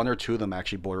 One or two of them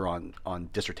actually border on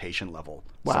dissertation level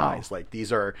size.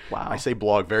 These are, I say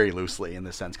blog very loosely in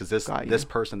this sense because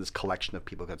this collection of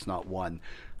people, that's not one,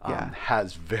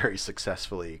 has very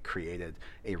successfully created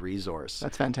a resource.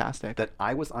 That's fantastic. That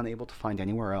I was unable to find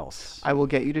anywhere else. I will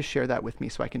get you to share that with me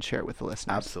so I can share it with the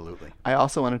listeners. Absolutely. I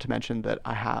also wanted to mention that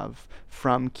I have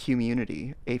from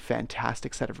Community a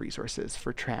fantastic set of resources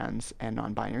for trans and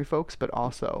non-binary folks, but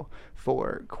also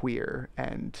for queer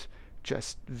and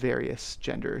just various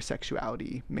gender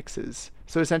sexuality mixes.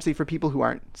 So essentially, for people who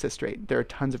aren't cis straight, there are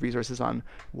tons of resources on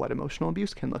what emotional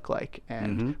abuse can look like,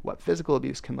 and what physical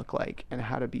abuse can look like, and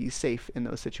how to be safe in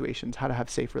those situations, how to have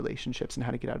safe relationships, and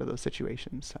how to get out of those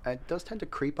situations. So. It does tend to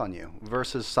creep on you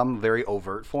versus some very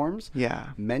overt forms. Yeah.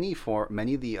 Many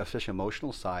of the official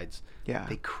emotional sides, Yeah.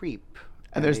 they creep.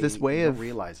 And there's this way you of don't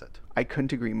realize it. I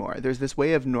couldn't agree more. There's this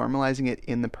way of normalizing it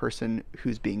in the person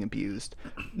who's being abused,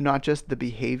 not just the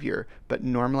behavior, but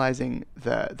normalizing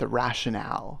the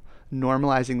rationale,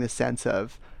 normalizing the sense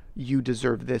of you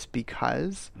deserve this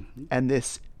because, and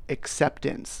this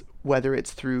acceptance, whether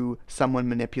it's through someone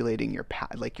manipulating your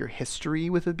like your history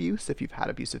with abuse, if you've had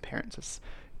abusive parents.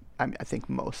 I think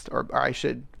most, or I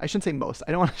shouldn't say most.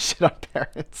 I don't want to shit on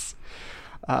parents,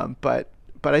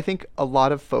 but I think a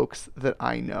lot of folks that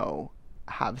I know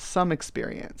have some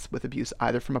experience with abuse,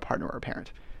 either from a partner or a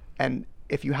parent. And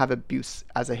if you have abuse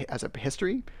as a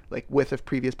history, like with a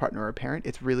previous partner or a parent,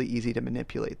 it's really easy to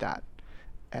manipulate that.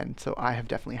 And so I have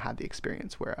definitely had the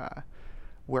experience where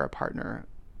a partner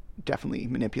definitely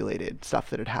manipulated stuff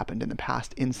that had happened in the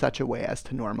past in such a way as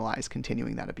to normalize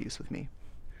continuing that abuse with me.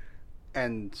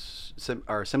 And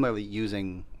similarly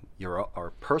using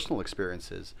our personal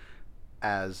experiences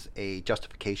as a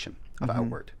justification of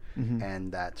outward,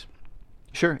 and that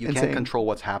sure, you can't control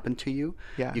what's happened to you.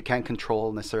 Yeah. You can't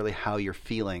control necessarily how you're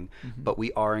feeling, but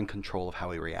we are in control of how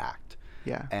we react.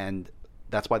 Yeah. And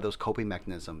that's why those coping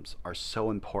mechanisms are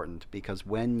so important, because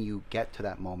when you get to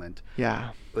that moment,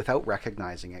 without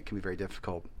recognizing it, can be very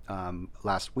difficult.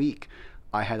 Last week,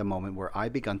 I had a moment where I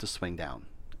begun to swing down,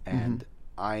 and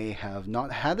I have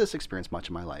not had this experience much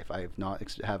in my life. I have not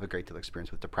have a great deal of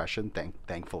experience with depression,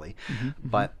 thankfully.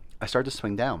 But I started to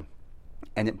swing down.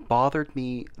 And it bothered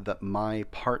me that my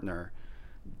partner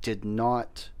did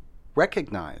not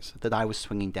recognize that I was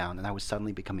swinging down and I was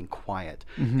suddenly becoming quiet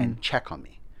and check on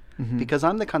me. Because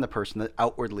I'm the kind of person that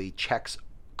outwardly checks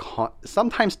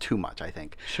sometimes too much, I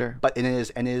think. Sure. But it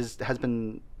has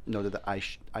been noted that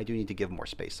I do need to give more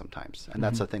space sometimes. And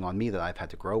that's a thing on me that I've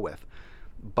had to grow with.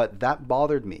 But that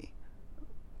bothered me.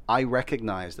 I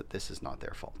recognize that this is not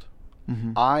their fault.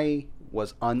 I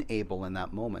was unable in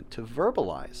that moment to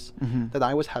verbalize that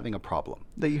I was having a problem.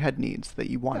 That you had needs, that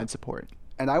you wanted support.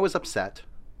 And I was upset.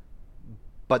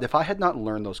 But if I had not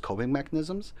learned those coping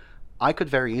mechanisms, I could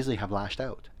very easily have lashed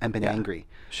out and been angry.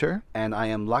 Sure. And I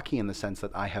am lucky in the sense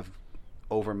that I have,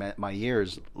 over my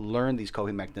years, learned these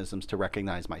coping mechanisms to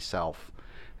recognize myself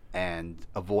and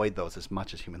avoid those as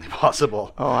much as humanly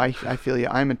possible. Oh, I feel you.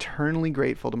 I'm eternally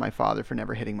grateful to my father for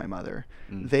never hitting my mother.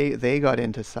 They got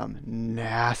into some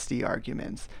nasty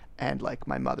arguments, and like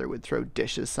my mother would throw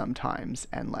dishes sometimes,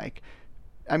 and like,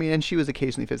 I mean, and she was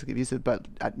occasionally physically abusive, but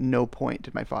at no point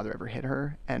did my father ever hit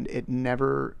her, and it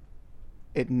never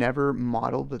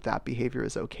modeled that behavior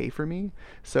is okay for me.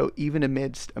 So even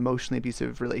amidst emotionally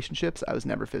abusive relationships, I was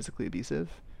never physically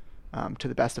abusive. To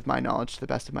the best of my knowledge, to the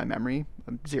best of my memory,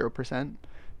 0%.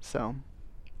 So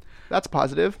that's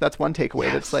positive. That's one takeaway.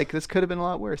 Yes. That's like, this could have been a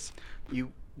lot worse.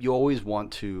 You always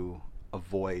want to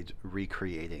avoid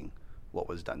recreating what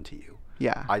was done to you.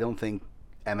 Yeah. I don't think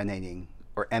emulating,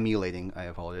 I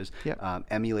apologize,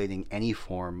 emulating any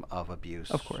form of abuse,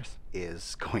 of course,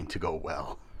 is going to go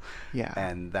well. Yeah.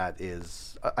 And that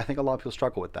is, I think a lot of people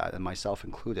struggle with that, and myself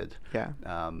included. Yeah.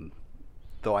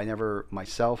 Though I never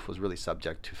myself was really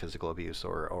subject to physical abuse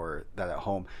or that at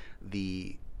home,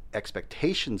 the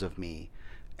expectations of me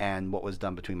and what was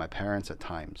done between my parents at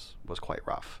times was quite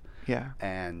rough. Yeah.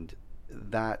 And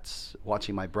that's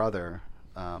watching my brother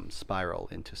spiral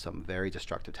into some very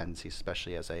destructive tendencies,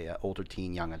 especially as a older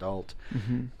teen, young adult.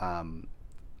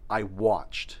 I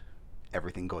watched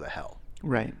everything go to hell.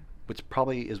 Right. Which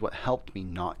probably is what helped me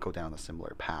not go down a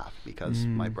similar path, because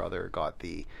my brother got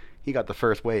the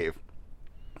first wave.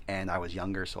 And I was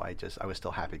younger, so I was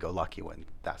still happy-go-lucky when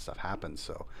that stuff happened.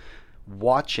 So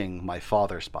watching my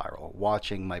father spiral,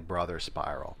 watching my brother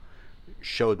spiral,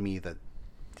 showed me that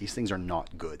these things are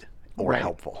not good or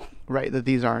helpful. Right, that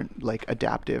these aren't like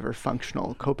adaptive or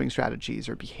functional coping strategies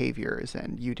or behaviors,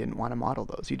 and you didn't want to model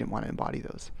those. You didn't want to embody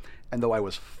those. And though I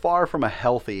was far from a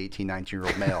healthy 18,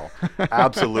 19-year-old male,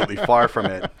 absolutely far from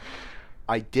it,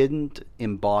 I didn't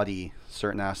embody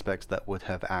certain aspects that would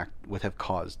have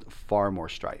caused far more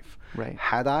strife. Right.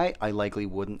 Had I likely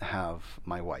wouldn't have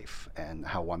my wife and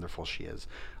how wonderful she is.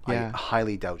 Yeah. I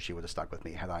highly doubt she would have stuck with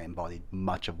me had I embodied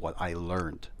much of what I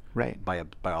learned by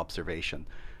observation.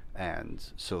 And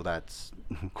so that's,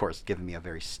 of course, given me a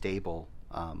very stable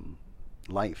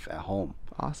life at home.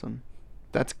 Awesome.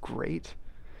 That's great.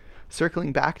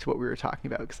 circling back to what we were talking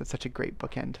about, because that's such a great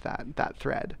bookend to that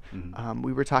thread.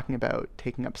 We were talking about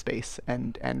taking up space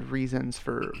and reasons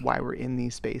for why we're in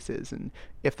these spaces, and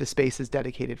if the space is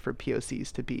dedicated for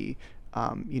POCs to be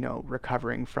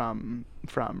recovering from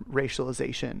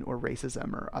racialization or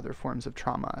racism or other forms of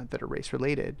trauma that are race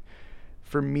related.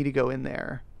 For me to go in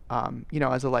there,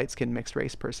 as a light-skinned mixed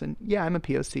race person, yeah, I'm a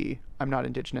POC. I'm not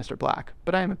Indigenous or Black,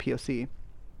 but I am a POC.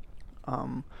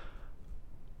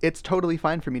 It's totally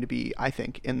fine for me to be, I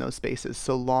think, in those spaces,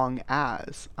 so long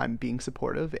as I'm being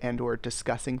supportive and or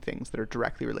discussing things that are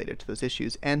directly related to those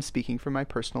issues and speaking from my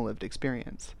personal lived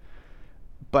experience.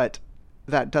 But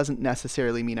that doesn't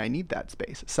necessarily mean I need that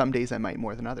space. Some days I might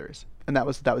more than others. And that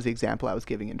was the example I was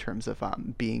giving in terms of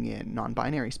being in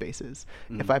non-binary spaces.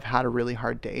 If I've had a really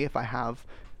hard day, if I have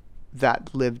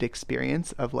that lived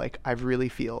experience of like, I really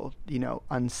feel,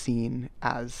 unseen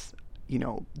as,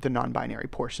 the non-binary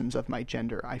portions of my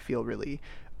gender, I feel really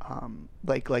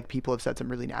like people have said some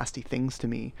really nasty things to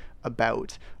me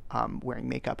about wearing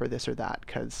makeup or this or that,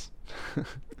 because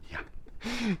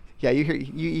yeah, you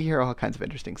hear all kinds of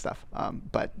interesting stuff.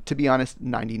 But to be honest,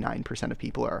 99% of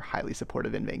people are highly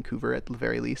supportive in Vancouver at the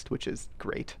very least, which is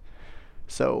great.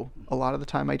 So a lot of the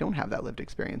time I don't have that lived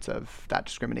experience of that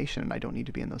discrimination, and I don't need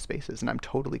to be in those spaces, and I'm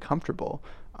totally comfortable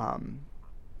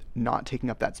not taking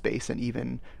up that space, and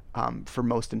even for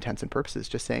most intents and purposes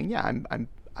just saying, yeah,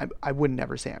 I would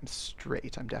never say I'm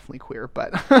straight. I'm definitely queer,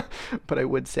 but but I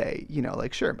would say,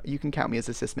 sure, you can count me as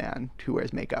a cis man who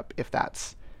wears makeup if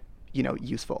that's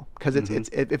useful, because it's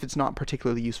if it's not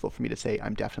particularly useful for me to say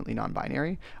I'm definitely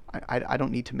non-binary, I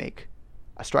don't need to make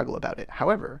a struggle about it.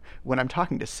 However, when I'm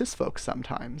talking to cis folks,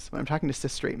 sometimes when I'm talking to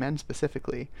cis straight men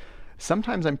specifically,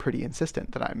 sometimes I'm pretty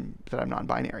insistent that I'm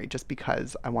non-binary, just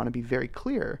because I want to be very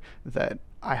clear that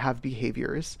I have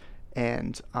behaviors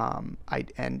and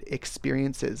and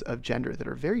experiences of gender that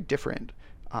are very different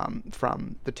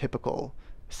from the typical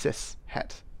cis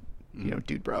het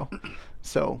dude bro.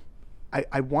 So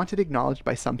I want it acknowledged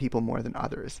by some people more than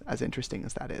others, as interesting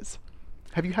as that is.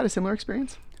 Have you had a similar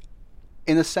experience?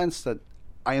 In the sense that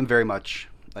I am very much,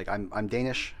 like, I'm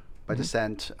Danish by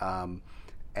descent,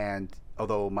 and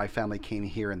although my family came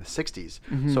here in the 60s,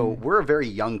 so we're a very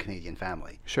young Canadian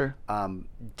family. Sure.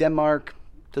 Denmark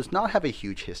does not have a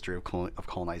huge history of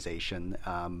colonization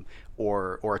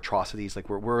or atrocities. Like,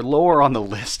 we're lower on the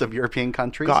list of European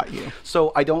countries. Got you.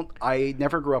 So I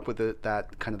never grew up with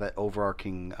that kind of that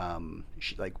overarching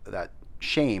that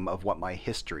shame of what my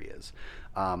history is.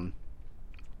 And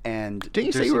didn't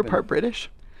you say you were part British?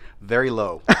 Very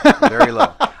low, very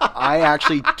low. I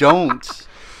actually don't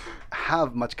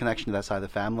have much connection to that side of the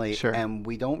family, sure. And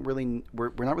we're not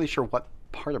really sure what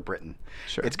part of Britain.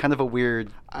 Sure. It's kind of a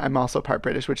weird... I'm also part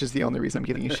British, which is the only reason I'm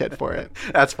giving you shit for it.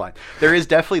 That's fine. There is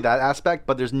definitely that aspect,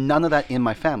 but there's none of that in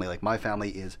my family. Like, my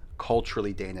family is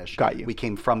culturally Danish. Got you. We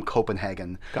came from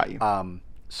Copenhagen. Got you.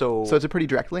 So it's a pretty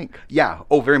direct link. Yeah.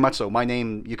 Oh, very much so. My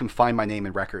name, you can find my name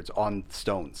in records on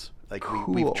stones. Like,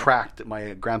 cool. we've tracked.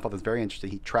 My grandfather's very interested.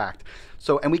 He tracked.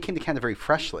 So, and we came to Canada very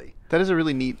freshly. That is a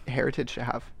really neat heritage to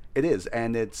have. It is,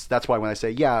 and that's why when I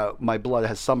say, yeah, my blood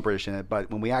has some British in it,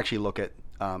 but when we actually look at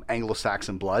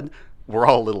Anglo-Saxon blood, we're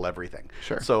all a little everything.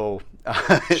 Sure. So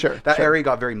sure. area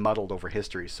got very muddled over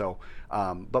history. So,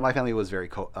 but my family was very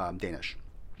Danish,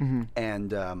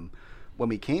 and when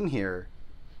we came here,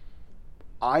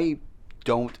 I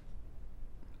don't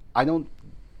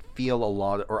feel a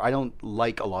lot, or I don't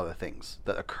like a lot of the things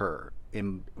that occur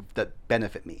that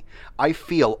benefit me. I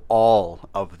feel all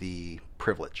of the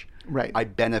privilege. Right. I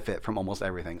benefit from almost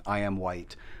everything. I am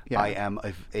white. Yeah. I am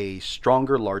a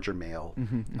stronger, larger male.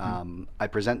 I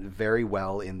present very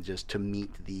well in just to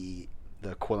meet the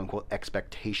quote unquote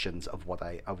expectations of what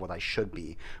I should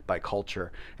be by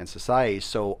culture and society.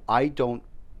 So I don't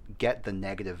get the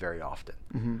negative very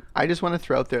often. I just want to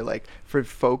throw out there, like, for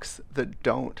folks that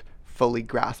don't fully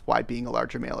grasp why being a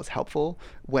larger male is helpful,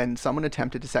 when someone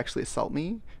attempted to sexually assault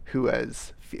me who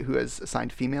has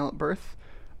assigned female at birth,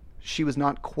 she was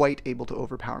not quite able to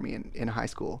overpower me in high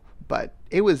school, but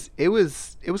it was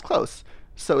close.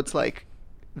 So it's like,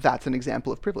 that's an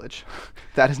example of privilege.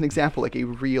 That is an example, like a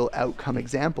real outcome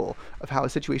example of how a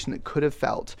situation that could have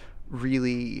felt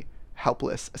really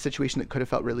helpless, a situation that could have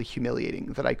felt really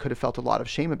humiliating, that I could have felt a lot of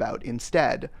shame about,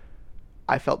 instead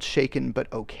I felt shaken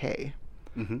but okay.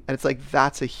 And it's like,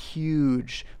 that's a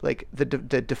huge, like, the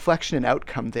deflection and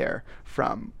outcome there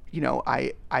from,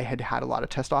 I had a lot of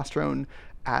testosterone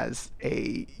as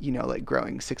a, like,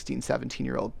 growing 16,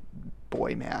 17-year-old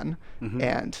boy man,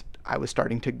 and I was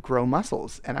starting to grow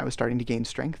muscles, and I was starting to gain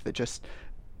strength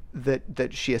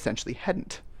that she essentially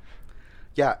hadn't.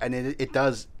 Yeah, and it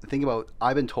does. Think about.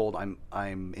 I've been told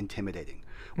I'm intimidating,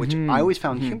 which I always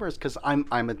found humorous because I'm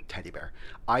a teddy bear.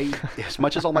 I as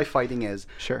much as all my fighting is,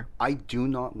 Sure. I do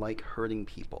not like hurting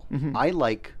people. I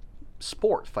like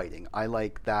sport fighting. I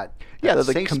like that. Yeah, that the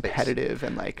like safe space. competitive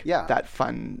and like Yeah. that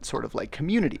fun sort of like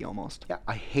community almost. Yeah,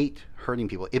 I hate hurting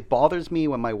people. It bothers me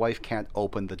when my wife can't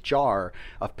open the jar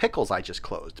of pickles I just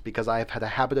closed because I have had a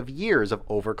habit of years of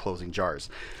over closing jars.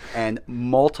 And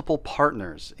multiple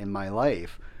partners in my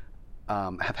life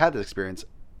have had this experience.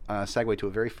 Segue to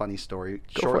a very funny story Go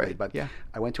for shortly, it. but Yeah.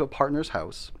 I went to a partner's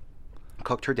house,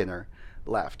 cooked her dinner,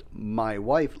 left. My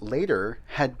wife later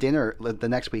had dinner the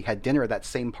next week, had dinner at that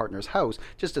same partner's house,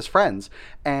 just as friends,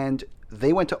 and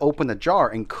they went to open the jar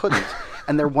and couldn't,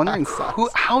 and they're wondering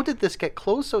how did this get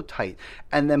closed so tight?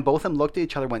 And then both of them looked at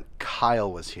each other and went,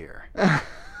 Kyle was here.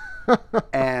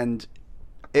 And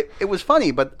it was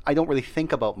funny, but I don't really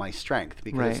think about my strength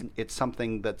because Right. it's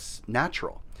something that's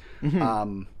natural.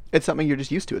 It's something you're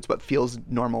just used to. It's what feels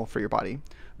normal for your body.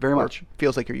 Very Or much.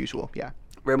 feels like your usual. Yeah.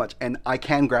 Very much. And I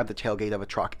can grab the tailgate of a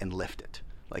truck and lift it.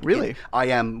 Like Really? I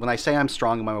am. When I say I'm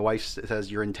strong and my wife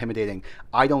says you're intimidating,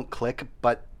 I don't click,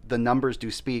 but the numbers do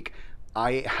speak.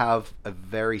 I have a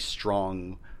very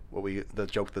strong,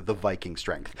 the Viking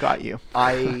strength. Got you.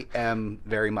 I am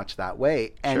very much that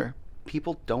way. And Sure.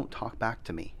 people don't talk back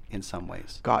to me in some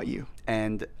ways. Got you.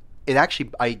 And it actually,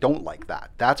 I don't like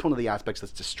that. That's one of the aspects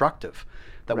that's destructive.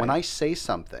 That when Right. I say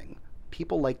something,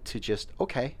 people like to just,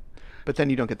 okay. But then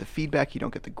you don't get the feedback, you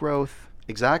don't get the growth.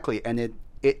 Exactly, and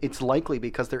it's likely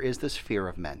because there is this fear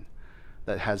of men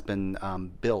that has been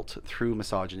built through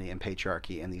misogyny and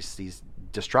patriarchy and these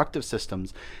destructive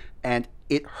systems, and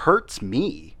it hurts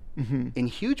me in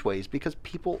huge ways because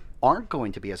people aren't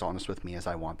going to be as honest with me as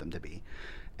I want them to be,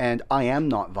 and I am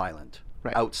not violent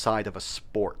Right. outside of a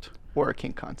sport. Or a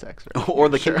kink context. Or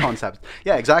the Sure. kink concepts.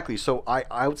 Yeah, exactly. So I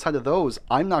outside of those,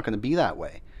 I'm not going to be that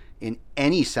way in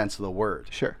any sense of the word.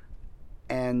 Sure.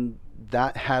 And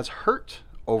that has hurt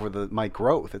over my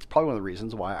growth. It's probably one of the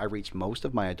reasons why I reached most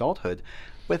of my adulthood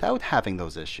without having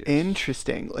those issues.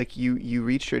 Interesting. Like you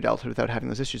reached your adulthood without having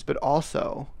those issues, but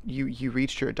also you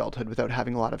reached your adulthood without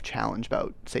having a lot of challenge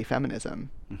about, say, feminism.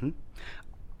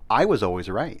 I was always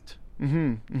right.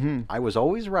 Mm-hmm. I was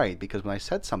always right because when I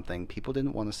said something, people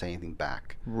didn't want to say anything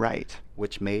back, Right.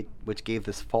 which gave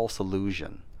this false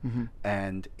illusion.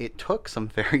 And it took some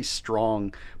very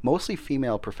strong, mostly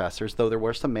female professors, though there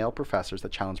were some male professors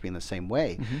that challenged me in the same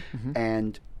way.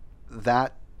 And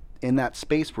that in that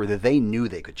space where they knew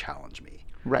they could challenge me.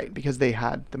 Right, because they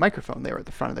had the microphone. They were at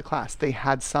the front of the class. They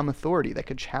had some authority that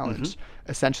could challenge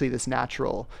essentially this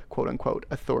natural, quote unquote,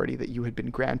 authority that you had been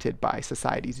granted by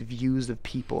society's views of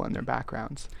people and their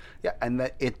backgrounds. Yeah, and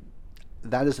that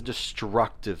is a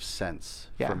destructive sense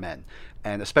Yeah. for men.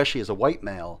 And especially as a white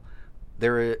male,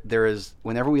 there is,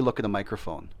 whenever we look at a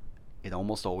microphone, it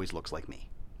almost always looks like me.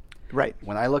 Right.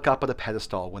 When I look up at a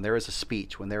pedestal, when there is a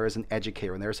speech, when there is an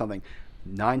educator, when there is something,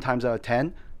 9 times out of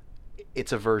 10,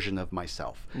 it's a version of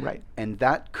myself. Right. And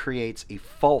that creates a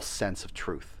false sense of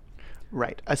truth.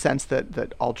 Right. A sense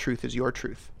that all truth is your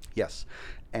truth. Yes.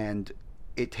 And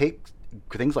it takes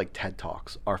things like TED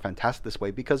Talks are fantastic this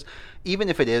way because even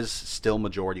if it is still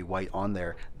majority white on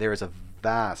there, there is a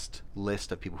vast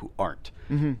list of people who aren't.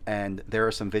 And there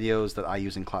are some videos that I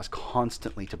use in class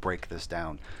constantly to break this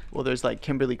down. Well, there's like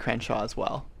Kimberly Crenshaw as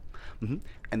well.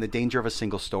 And the danger of a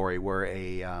single story where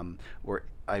where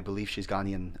I believe she's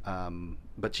Ghanaian,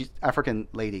 but she's African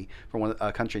lady from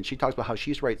a country, and she talks about how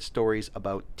she used to write stories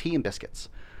about tea and biscuits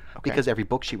because every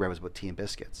book she read was about tea and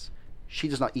biscuits. She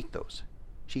does not eat those.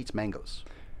 She eats mangoes.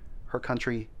 Her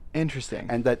country. Interesting.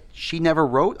 And that she never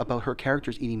wrote about her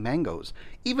characters eating mangoes,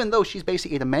 even though she's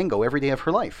basically ate a mango every day of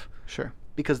her life. Sure.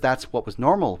 Because that's what was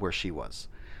normal where she was.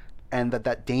 And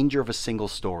that danger of a single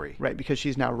story. Right, because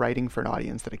she's now writing for an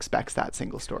audience that expects that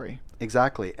single story.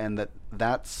 Exactly. And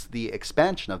that's the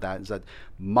expansion of that, is that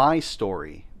my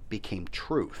story became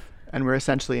truth. And we're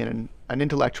essentially in an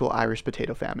intellectual Irish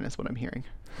potato famine is what I'm hearing.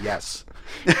 Yes.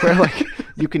 Where like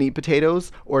you can eat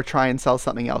potatoes or try and sell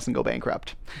something else and go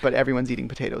bankrupt. But everyone's eating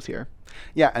potatoes here.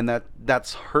 Yeah, and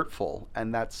that's hurtful,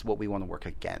 and that's what we want to work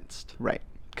against. Right.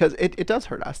 Because it does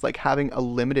hurt us. Like having a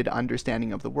limited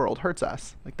understanding of the world hurts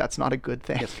us. Like that's not a good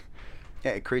thing. Yes.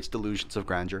 Yeah, it creates delusions of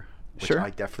grandeur, which Sure. I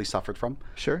definitely suffered from.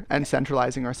 Sure. And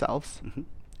centralizing ourselves.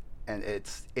 And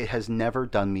it has never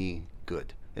done me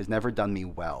good. It has never done me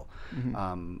well.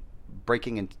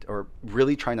 Breaking in, or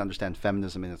really trying to understand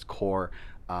feminism in its core,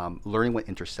 learning what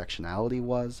intersectionality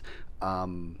was.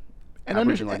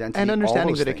 Aboriginal identity, and all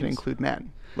understanding those that it can things. include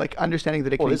men, like understanding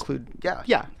that it can include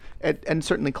yeah. and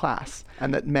certainly class,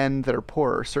 and that men that are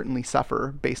poorer certainly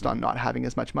suffer based on not having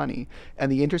as much money,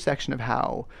 and the intersection of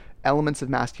how elements of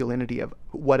masculinity, of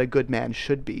what a good man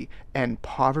should be, and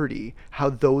poverty, how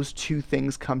those two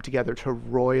things come together to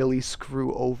royally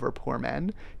screw over poor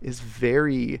men, is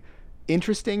very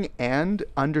interesting and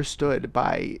understood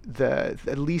by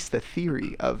at least the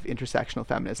theory of intersectional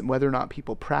feminism. Whether or not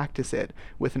people practice it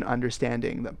with an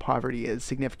understanding that poverty is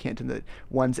significant and that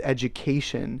one's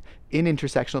education in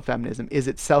intersectional feminism is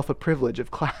itself a privilege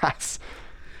of class.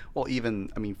 Well, even,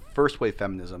 I mean, first wave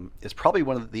feminism is probably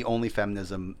one of the only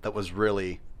feminism that was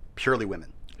really purely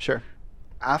women. Sure.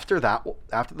 After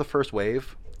the first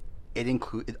wave,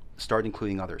 it started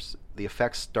including others. The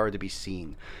effects started to be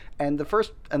seen, and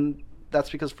that's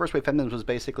because first wave feminism was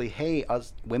basically, hey,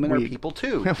 us women are people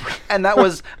too, and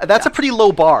that's a pretty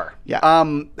low bar. Yeah.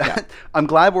 I'm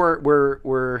glad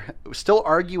we're still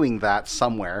arguing that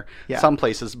somewhere, some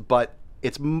places, but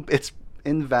it's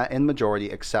in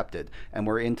majority accepted, and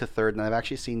we're into third, and I've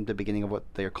actually seen the beginning of what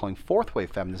they're calling fourth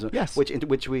wave feminism, yes, which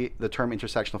the term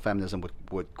intersectional feminism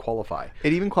would qualify.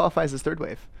 It even qualifies as third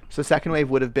wave. So second wave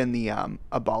would have been the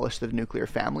abolish the nuclear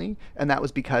family, and that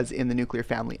was because in the nuclear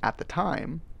family at the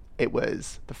time, it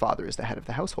was the father is the head of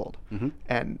the household,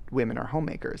 and women are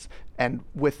homemakers. And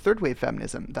with third wave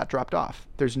feminism, that dropped off.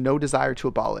 There's no desire to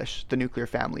abolish the nuclear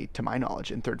family, to my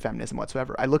knowledge, in third feminism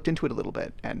whatsoever. I looked into it a little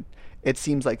bit, and it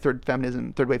seems like third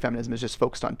wave feminism is just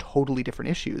focused on totally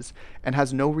different issues and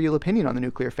has no real opinion on the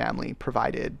nuclear family,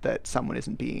 provided that someone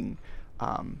isn't being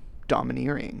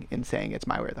domineering in saying it's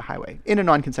my way or the highway in a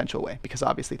non-consensual way, because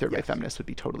obviously third wave feminists would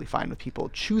be totally fine with people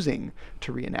choosing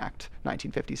to reenact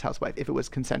 1950s housewife if it was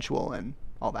consensual and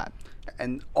all that.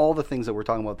 And all the things that we're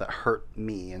talking about that hurt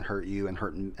me and hurt you and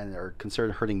are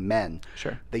considered hurting men,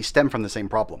 they stem from the same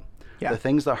problem. The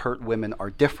things that hurt women are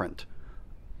different.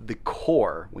 The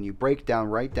core, when you break down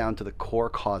right down to the core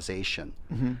causation,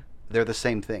 they're the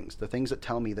same things. The things that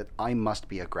tell me that I must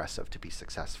be aggressive to be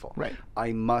successful. Right.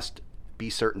 I must be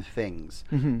certain things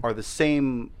are the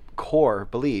same core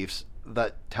beliefs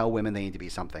that tell women they need to be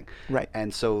something. Right.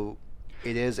 And so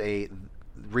it is a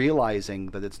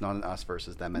realizing that it's not an us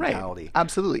versus them mentality. Right.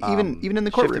 Absolutely. Even in the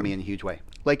courtroom. Shifted me in a huge way.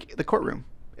 Like the courtroom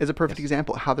is a perfect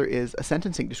example how there is a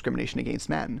sentencing discrimination against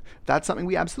men. That's something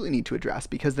we absolutely need to address,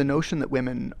 because the notion that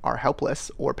women are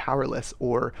helpless or powerless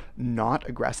or not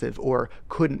aggressive or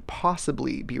couldn't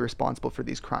possibly be responsible for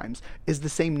these crimes is the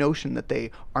same notion that they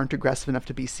aren't aggressive enough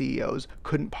to be CEOs,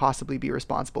 couldn't possibly be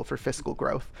responsible for fiscal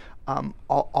growth.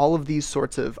 All of these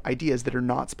sorts of ideas that are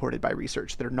not supported by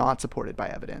research, that are not supported by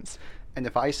evidence. And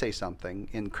if I say something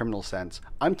in criminal sense,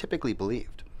 I'm typically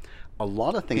believed. A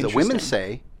lot of things that women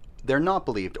say, they're not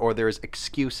believed, or there's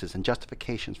excuses and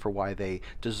justifications for why they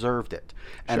deserved it.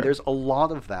 And there's a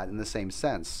lot of that in the same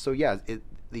sense. So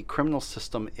the criminal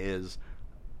system is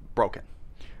broken.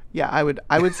 Yeah, I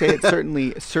would say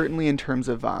it's certainly in terms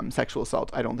of sexual assault,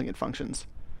 I don't think it functions.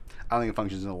 I don't think it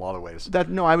functions in a lot of ways.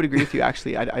 No, I would agree with you,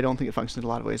 actually. I don't think it functions in a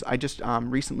lot of ways. I just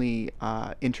recently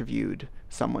interviewed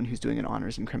someone who's doing an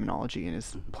honors in criminology and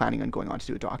is planning on going on to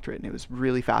do a doctorate, and it was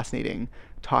really fascinating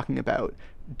talking about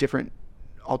different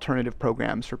alternative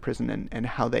programs for prison and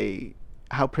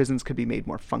how prisons could be made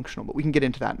more functional, but we can get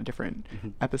into that in a different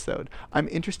episode. I'm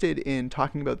interested in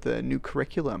talking about the new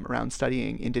curriculum around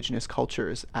studying Indigenous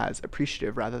cultures as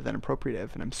appreciative rather than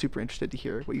appropriative, and I'm super interested to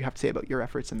hear what you have to say about your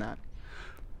efforts in that.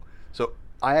 So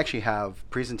I actually have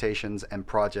presentations and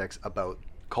projects about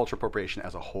cultural appropriation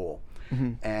as a whole,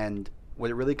 and what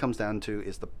it really comes down to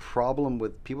is the problem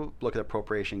with people look at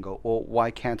appropriation and go, well, why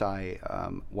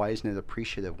isn't it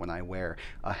appreciative when I wear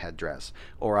a headdress,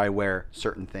 or I wear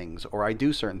certain things, or I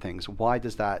do certain things?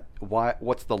 What's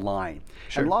the line?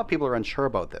 And a lot of people are unsure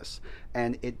about this.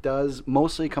 And it does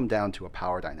mostly come down to a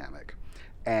power dynamic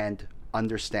and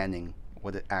understanding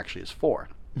what it actually is for.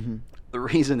 The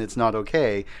reason it's not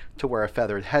okay to wear a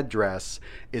feathered headdress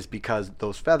is because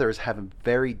those feathers have a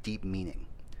very deep meaning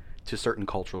to certain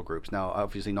cultural groups. Now,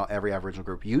 obviously not every Aboriginal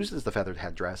group uses the feathered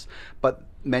headdress, but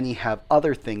many have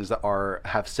other things that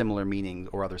have similar meaning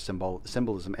or other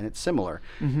symbolism, and it's similar.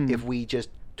 If we just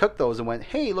took those and went,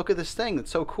 hey, look at this thing, that's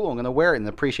so cool, I'm going to wear it and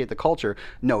appreciate the culture.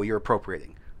 No, you're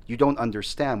appropriating. You don't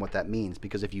understand what that means,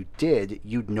 because if you did,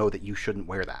 you'd know that you shouldn't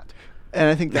wear that. And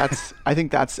I think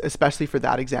that's especially for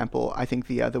that example. I think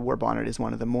the war bonnet is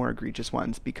one of the more egregious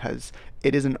ones, because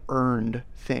it is an earned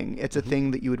thing. It's a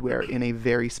thing that you would wear in a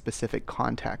very specific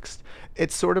context.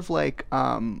 It's sort of like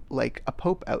a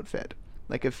Pope outfit.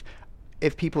 Like if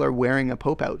if people are wearing a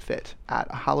Pope outfit at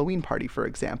a Halloween party, for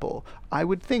example, I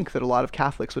would think that a lot of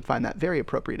Catholics would find that very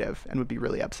appropriative and would be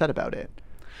really upset about it.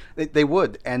 They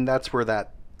would, and that's where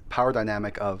that power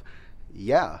dynamic of,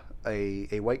 yeah,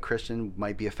 a white Christian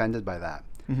might be offended by that,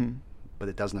 but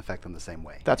it doesn't affect them the same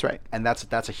way. That's right. And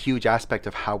that's a huge aspect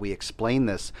of how we explain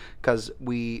this, because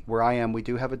where I am, we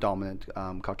do have a dominant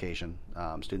Caucasian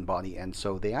student body, and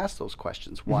so they ask those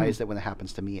questions. Why is it when it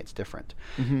happens to me, it's different?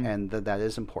 And that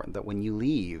is important, that when you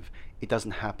leave, it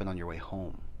doesn't happen on your way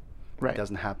home. Right. It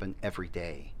doesn't happen every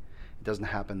day. It doesn't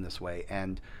happen this way.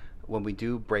 And when we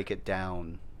do break it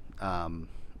down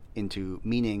into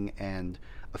meaning and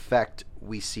effect,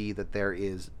 we see that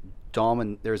there's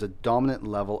a dominant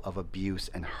level of abuse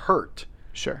and hurt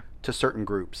Sure. to certain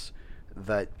groups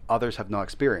that others have not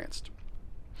experienced.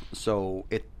 So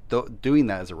doing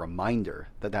that as a reminder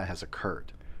that has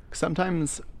occurred.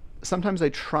 Sometimes I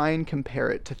try and compare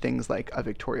it to things like a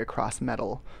Victoria Cross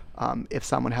medal. If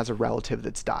someone has a relative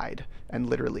that's died and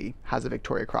literally has a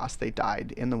Victoria Cross, they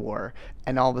died in the war,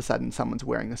 and all of a sudden someone's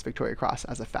wearing this Victoria Cross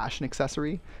as a fashion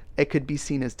accessory, it could be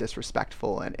seen as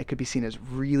disrespectful, and it could be seen as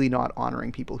really not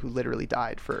honoring people who literally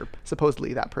died for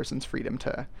supposedly that person's freedom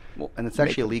to... Well, and it's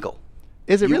actually illegal.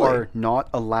 Is it You really? are not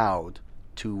allowed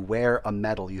to wear a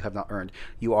medal you have not earned.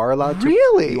 You are allowed to...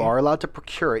 Really? You are allowed to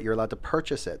procure it. You're allowed to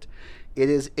purchase it. It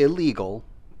is illegal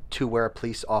to wear a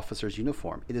police officer's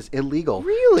uniform. It is illegal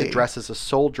Really? to dress as a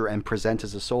soldier and present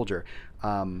as a soldier.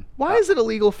 Why is it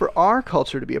illegal for our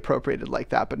culture to be appropriated like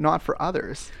that, but not for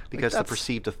others? Because the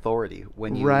perceived authority.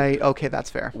 When you Right. Okay, that's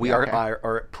fair. We Yeah, are okay.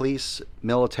 our police,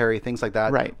 military, things like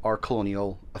that Right. are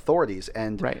colonial authorities,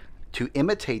 and Right. to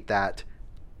imitate that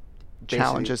basically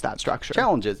Challenges that structure.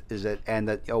 challenges is it, and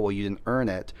that, oh well, you didn't earn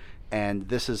it, and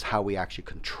this is how we actually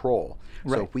control.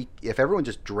 So Right. if everyone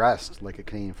just dressed like a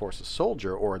Canadian Forces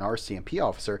soldier or an RCMP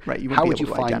officer, Right, you wouldn't how be would you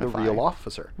able to find identify. the real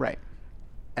officer? Right.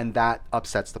 And that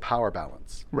upsets the power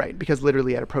balance. Right, because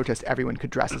literally at a protest, everyone could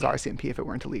dress as RCMP if it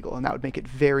weren't illegal, and that would make it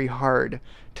very hard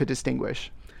to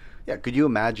distinguish. Yeah, could you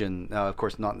imagine, of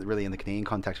course not really in the Canadian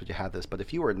context would you have this, but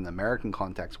if you were in an American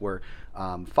context where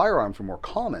firearms were more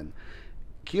common,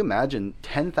 can you imagine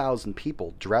 10,000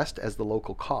 people dressed as the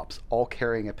local cops all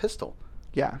carrying a pistol?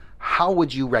 Yeah. How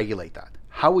would you regulate that?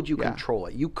 How would you Yeah. control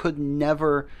it? You could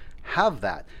never have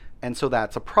that. And so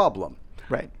that's a problem.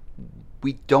 Right.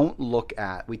 We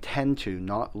tend to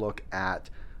not look at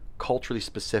culturally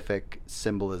specific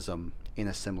symbolism in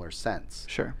a similar sense,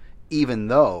 Sure. even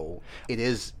though it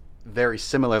is very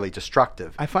similarly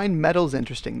destructive. I find medals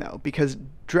interesting, though, because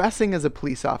dressing as a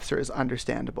police officer is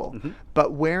understandable,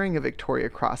 but wearing a Victoria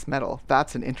Cross medal,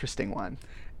 that's an interesting one.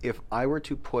 If I were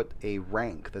to put a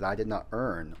rank that I did not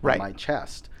earn Right. on my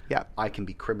chest, Yeah. I can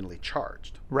be criminally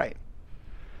charged. Right.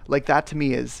 Like, that to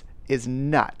me is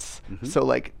nuts. So,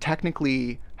 like,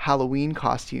 technically, Halloween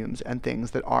costumes and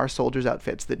things that are soldiers'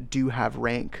 outfits that do have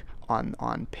rank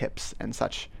on pips and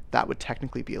such, that would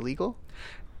technically be illegal?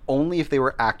 Only if they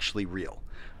were actually real.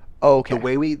 Okay.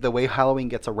 The way Halloween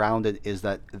gets around it is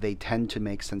that they tend to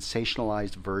make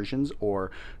sensationalized versions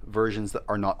or versions that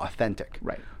are not authentic.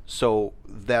 Right. So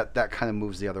that kind of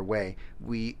moves the other way.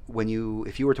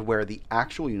 If you were to wear the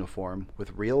actual uniform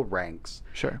with real ranks,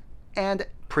 Sure. and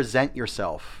present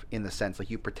yourself in the sense like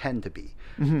you pretend to be,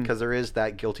 because there is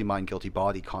that guilty mind, guilty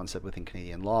body concept within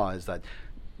Canadian law, is that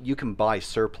you can buy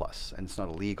surplus and it's not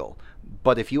illegal.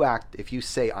 But if you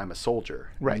say I'm a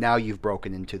soldier, Right. now you've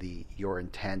broken into your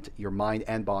intent, your mind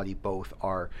and body both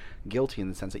are guilty in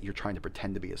the sense that you're trying to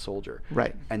pretend to be a soldier.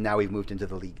 Right. And now we've moved into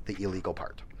the illegal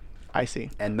part. I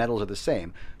see. And medals are the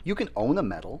same. You can own a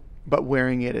medal. But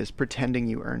wearing it is pretending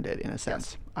you earned it, in a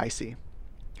sense. Yes. I see.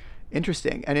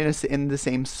 Interesting. And in the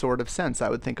same sort of sense, I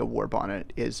would think a war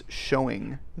bonnet is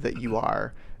showing that you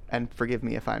are, and forgive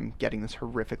me if I'm getting this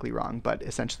horrifically wrong, but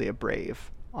essentially a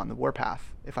brave on the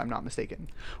warpath, if I'm not mistaken.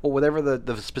 Well, whatever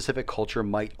the specific culture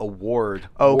might award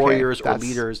Okay, warriors or that's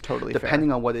leaders, totally depending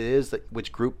fair. on what it is,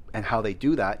 which group and how they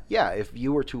do that. Yeah, if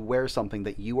you were to wear something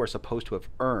that you are supposed to have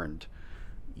earned,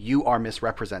 you are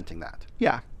misrepresenting that.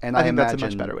 Yeah. And I think imagine that's a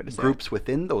much better way to say groups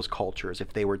within those cultures,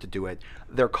 if they were to do it,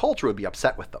 their culture would be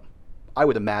upset with them. I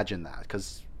would imagine that,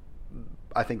 because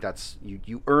I think that's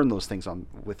you earn those things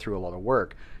through a lot of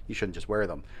work. You shouldn't just wear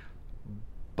them.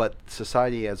 But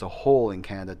society as a whole in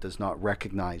Canada does not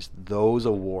recognize those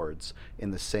awards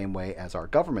in the same way as our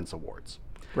government's awards.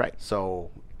 it. Right.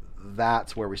 So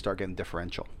that's where we start getting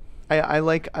differential. I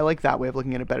like that way of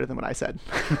looking at it better than what I said.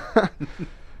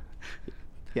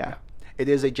 Yeah. It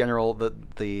is a general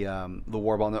the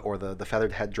war bonnet or the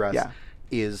feathered headdress Yeah.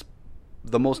 is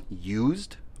the most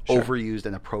used, Sure. overused,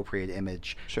 and appropriate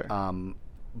image. Sure.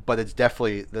 but it's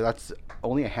definitely, that's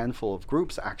only a handful of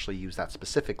groups actually use that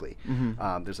specifically.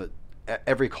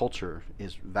 Every culture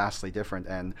is vastly different,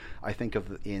 and I think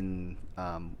of in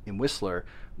Whistler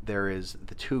there is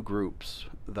the two groups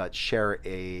that share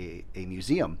a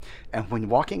museum, and when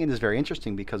walking in is very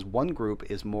interesting because one group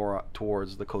is more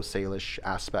towards the Coast Salish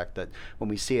aspect, that when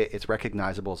we see it, it's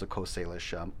recognizable as a Coast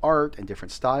Salish art and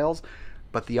different styles,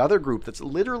 but the other group that's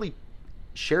literally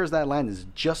shares that land is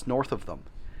just north of them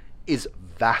is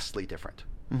vastly different,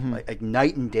 like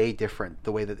night and day different,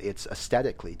 the way that it's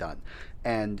aesthetically done.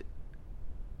 And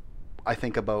I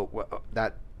think about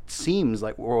that seems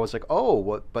like we're always like, oh,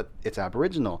 what? But it's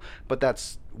Aboriginal. But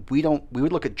we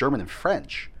would look at German and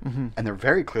French, and they're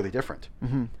very clearly different.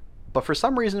 But for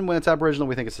some reason, when it's Aboriginal,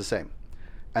 we think it's the same,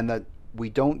 and that we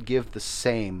don't give the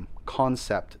same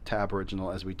concept to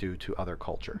Aboriginal as we do to other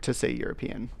culture. To say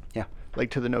European. Yeah. Like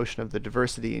to the notion of the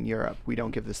diversity in Europe, we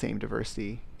don't give the same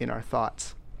diversity in our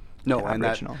thoughts. No, and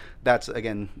that's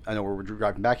again, I know we're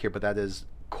driving back here, but that is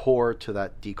core to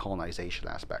that decolonization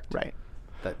aspect. Right.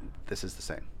 That this is the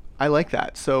same. I like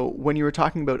that. So when you were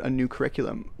talking about a new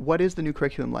curriculum, what is the new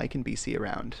curriculum like in BC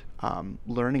around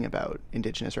learning about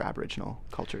Indigenous or Aboriginal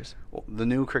cultures? Well, the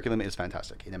new curriculum is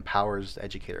fantastic. It empowers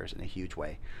educators in a huge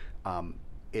way.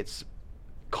 It's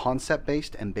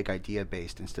concept-based and big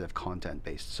idea-based instead of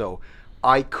content-based. So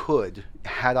I could,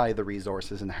 had I the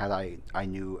resources and had I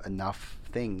knew enough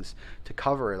things to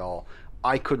cover it all,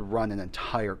 I could run an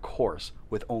entire course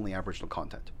with only Aboriginal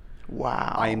content.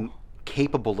 Wow. I'm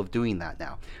capable of doing that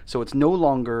now. So it's no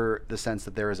longer the sense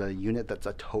that there is a unit that's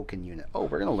a token unit. Oh,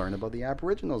 we're going to learn about the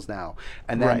Aboriginals now.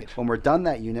 And then when we're done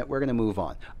that unit, we're going to move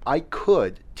on. I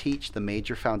could teach the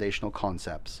major foundational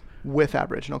concepts with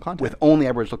Aboriginal content. With only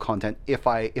Aboriginal content if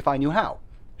I knew how.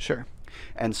 Sure.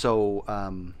 And so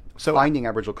finding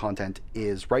Aboriginal content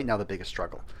is right now the biggest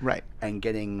struggle. Right. And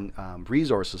getting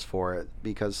resources for it,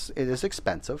 because it is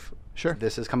expensive. Sure.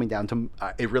 This is coming down to,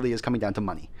 it really is coming down to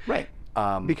money. Right.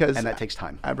 And that takes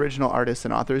time. Aboriginal artists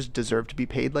and authors deserve to be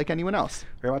paid like anyone else.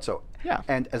 Very much so. Yeah.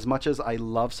 And as much as I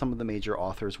love some of the major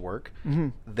authors' work,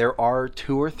 there are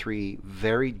 2 or 3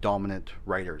 very dominant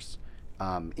writers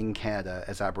in Canada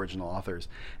as Aboriginal authors.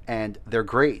 And they're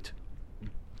great,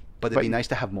 but it'd be nice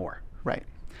to have more. Right.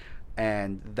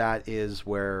 And that is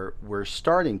where we're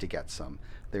starting to get some.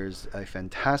 There's a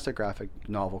fantastic graphic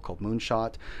novel called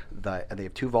Moonshot. They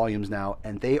have 2 volumes now,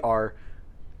 and they are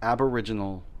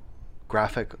Aboriginal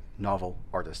graphic novel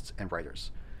artists and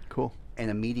writers. Cool. In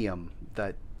a medium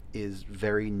that is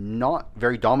not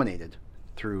very dominated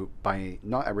by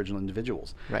not Aboriginal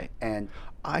individuals. Right. And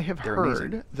I have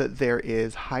heard that there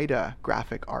is Haida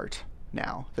graphic art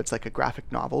now. That's like a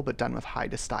graphic novel, but done with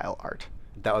Haida style art.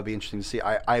 That would be interesting to see.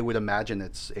 I would imagine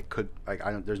it could,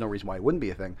 there's no reason why it wouldn't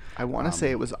be a thing. I want to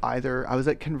say it was either, I was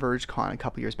at ConvergeCon a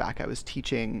couple years back. I was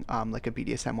teaching like a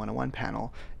BDSM 101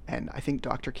 panel, and I think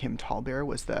Dr. Kim Tallbear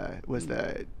was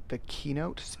the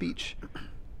keynote speech.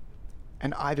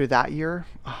 And either that year,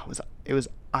 it was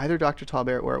either Dr.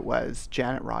 Tallbear or it was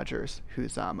Janet Rogers,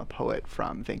 who's a poet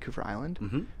from Vancouver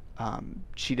Island.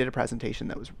 She did a presentation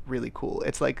that was really cool.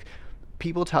 It's like,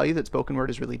 people tell you that spoken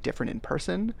word is really different in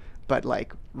person, but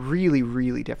like really,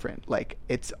 really different. Like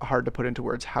it's hard to put into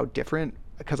words how different,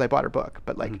 because I bought her book,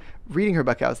 but like reading her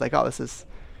book, I was like, oh, this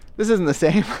isn't the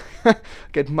same.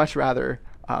 I'd much rather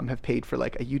have paid for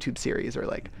like a YouTube series or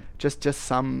like just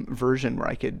some version where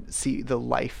I could see the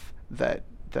life that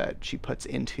she puts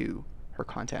into her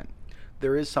content.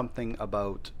 There is something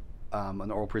about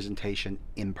an oral presentation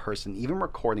in person. Even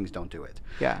recordings don't do it.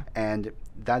 Yeah. And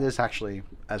that is actually,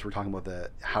 as we're talking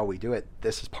about how we do it,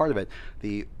 this is part of it.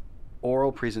 The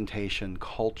oral presentation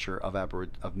culture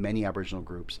of many Aboriginal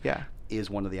groups is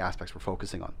one of the aspects we're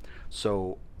focusing on.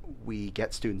 So we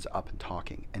get students up and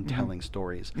talking and telling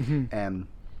stories, and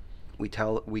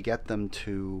we get them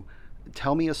to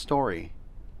tell me a story,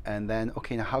 and then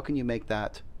okay, now how can you make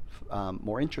that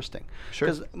more interesting? Sure.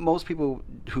 Because most people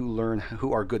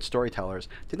who are good storytellers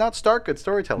did not start good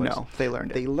storytellers. No, they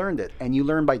learned it. They learned it, and you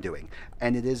learn by doing.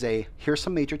 And it is here's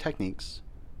some major techniques.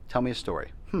 Tell me a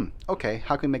story. Okay,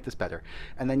 how can we make this better?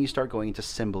 And then you start going into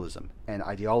symbolism and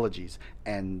ideologies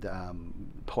and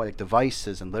poetic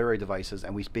devices and literary devices,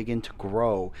 and we begin to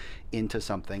grow into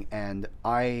something. And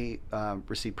I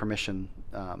received permission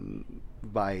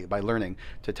by learning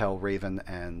to tell Raven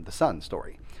and the Sun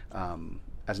story.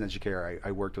 As an educator,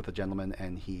 I worked with a gentleman,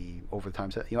 and he over the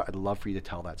time said, I'd love for you to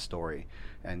tell that story.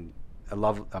 And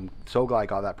I'm so glad I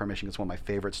got that permission. It's one of my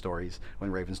favorite stories,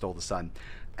 when Raven stole the sun.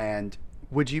 And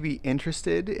would you be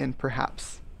interested in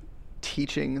perhaps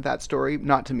teaching that story?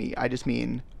 Not to me. I just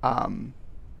mean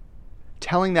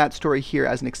telling that story here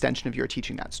as an extension of your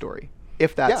teaching that story.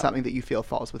 if that's Yeah. something that you feel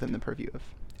falls within the purview of.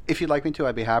 If you'd like me to,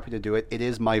 I'd be happy to do it. It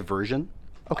is my version.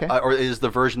 Okay. Or it is the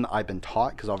version I've been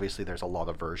taught, because obviously there's a lot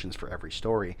of versions for every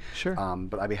story. Sure.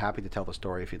 But I'd be happy to tell the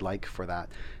story if you'd like for that.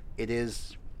 It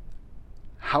is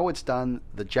how it's done,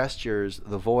 the gestures,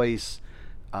 the voice,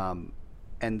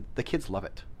 and the kids love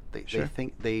it. They Sure.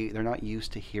 think they're not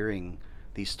used to hearing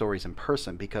these stories in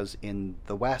person, because in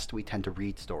the West we tend to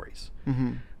read stories.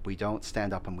 Mm-hmm. We don't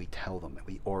stand up and we tell them and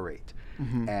we orate.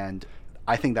 Mm-hmm. And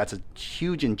I think that's a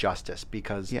huge injustice,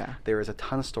 because Yeah. there is a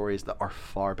ton of stories that are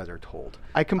far better told.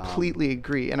 I completely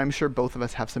agree, and I'm sure both of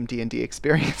us have some D&D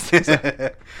experiences.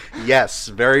 Yes,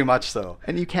 very much so.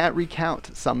 And you can't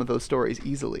recount some of those stories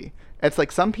easily. It's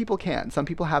like some people can. Some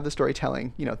people have the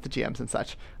storytelling, the GMs and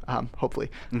such,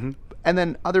 hopefully. Mm-hmm. And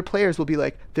then other players will be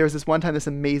like, there's this one time this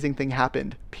amazing thing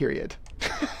happened, period.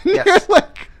 Yes. You're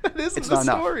like, that isn't It's the not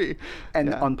enough. story. And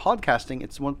Yeah. on podcasting,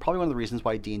 it's probably one of the reasons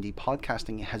why D&D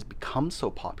podcasting has become so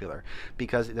popular,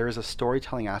 because there is a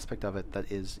storytelling aspect of it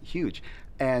that is huge.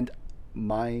 And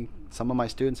some of my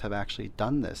students have actually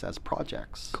done this as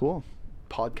projects. Cool.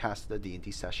 Podcasted a D&D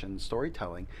session,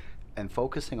 storytelling, and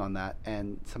focusing on that.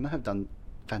 And some of them have done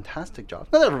fantastic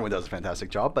jobs. Not everyone does a fantastic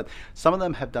job, but some of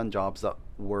them have done jobs that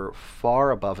were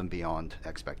far above and beyond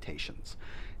expectations.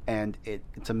 And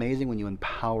it's amazing when you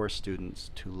empower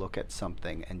students to look at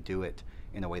something and do it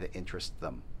in a way that interests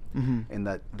them. Mm-hmm. In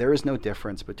that there is no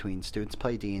difference between students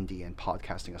play D&D and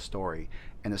podcasting a story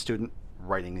and a student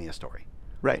writing me a story.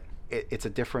 Right. It's a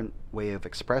different way of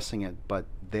expressing it, but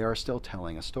they are still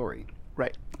telling a story.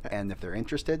 Right. And if they're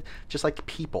interested, just like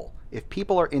people, if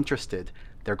people are interested,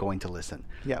 they're going to listen.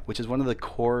 Yeah. Which is one of the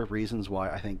core reasons why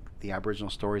I think the Aboriginal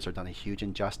stories are done a huge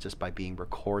injustice by being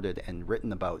recorded and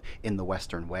written about in the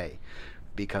Western way,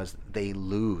 because they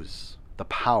lose the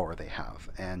power they have.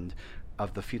 And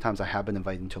of the few times I have been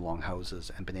invited to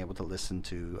longhouses and been able to listen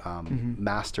to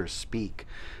masters speak,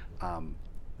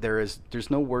 there's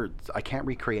no words. I can't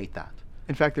recreate that.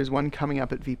 In fact, there's one coming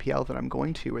up at VPL that I'm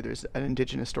going to where there's an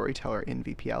Indigenous storyteller in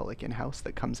VPL, like in-house,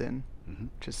 that comes in,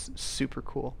 which is super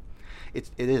cool. It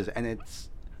is, and it's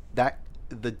that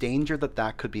the danger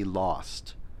that could be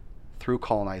lost through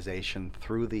colonization,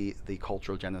 through the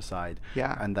cultural genocide,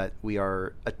 Yeah. and that we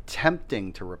are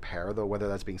attempting to repair, though whether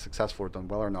that's being successful or done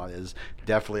well or not is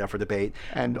definitely up for debate.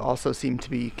 And also seem to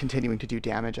be continuing to do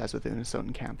damage, as with the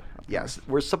Minnesotan camp. Yes,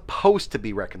 we're supposed to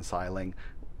be reconciling.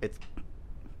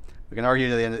 We can argue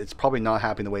to the end it's probably not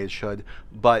happening the way it should,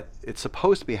 but it's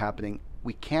supposed to be happening.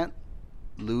 We can't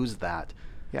lose that,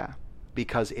 Yeah.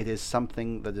 because it is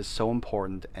something that is so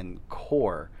important and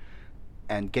core,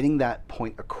 and getting that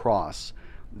point across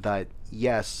that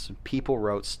yes, people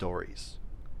wrote stories,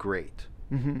 great.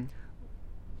 Mm-hmm.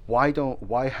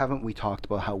 Why haven't we talked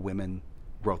about how women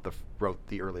wrote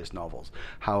the earliest novels,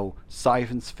 how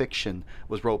science fiction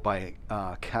was wrote by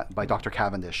Dr.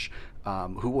 Cavendish,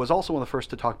 who was also one of the first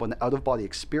to talk about an out-of-body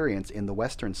experience in the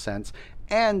Western sense,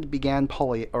 and began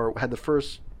had the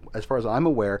first, as far as I'm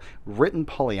aware, written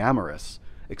polyamorous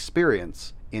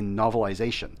experience in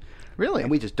novelization. Really?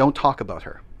 And we just don't talk about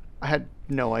her. I had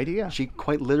no idea. She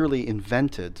quite literally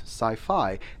invented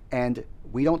sci-fi, and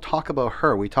we don't talk about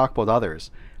her. We talk about others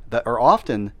that are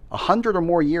often 100 or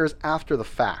more years after the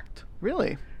fact.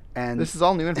 Really? And This is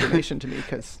all new information to me,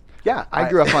 because yeah, I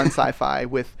grew up on sci-fi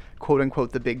with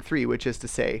quote-unquote the big three, which is to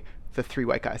say the three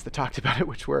white guys that talked about it,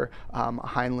 which were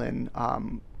Heinlein,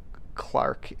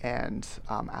 Clark, and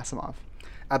Asimov.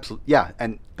 Absolutely, yeah.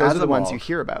 And Those are the ones you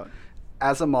hear about.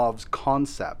 Asimov's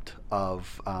concept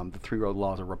of the three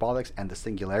laws of robotics and the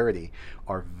singularity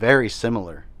are very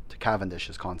similar to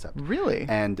Cavendish's concept. Really?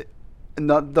 And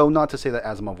not to say that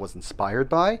Asimov was inspired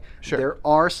by, Sure. there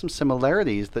are some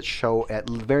similarities that show at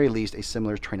very least a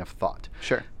similar train of thought.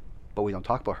 Sure. But we don't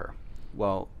talk about her.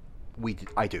 Well,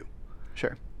 I do.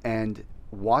 Sure. And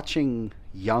watching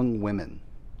young women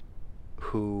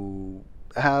who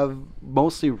have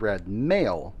mostly read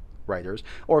male writers,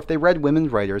 or if they read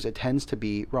women's writers, it tends to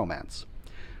be romance.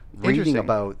 Reading Interesting.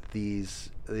 about this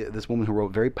woman who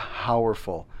wrote very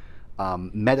powerful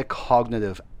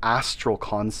metacognitive astral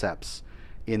concepts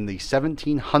in the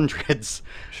 1700s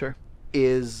Sure.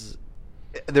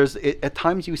 at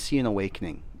times you see an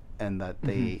awakening, and that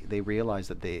they realize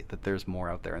that there's more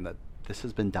out there, and that this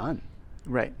has been done.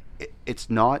 Right. It's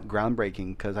not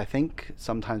groundbreaking, because I think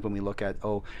sometimes when we look at,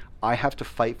 I have to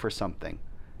fight for something,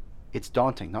 it's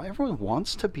daunting. Not everyone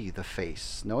wants to be the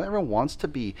face. Not everyone wants to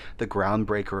be the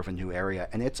groundbreaker of a new area,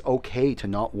 and it's okay to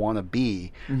not want to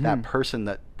be that person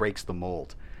that breaks the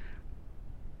mold.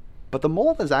 But the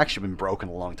mold has actually been broken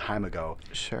a long time ago.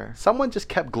 Sure. Someone just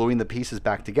kept gluing the pieces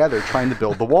back together, trying to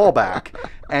build the wall back.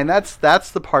 And that's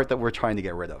the part that we're trying to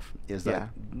get rid of, is that,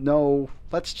 no,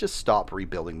 let's just stop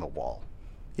rebuilding the wall.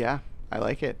 Yeah, I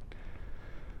like it.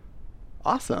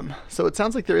 Awesome. So it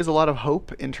sounds like there is a lot of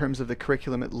hope in terms of the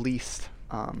curriculum, at least.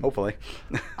 Hopefully.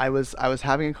 I was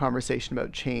having a conversation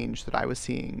about change that I was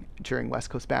seeing during West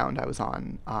Coast Bound. I was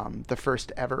on the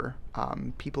first ever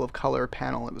People of Color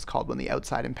panel. It was called When the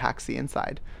Outside Impacts the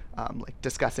Inside, like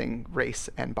discussing race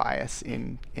and bias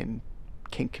in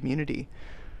kink community.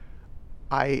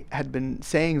 I had been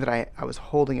saying that I was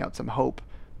holding out some hope,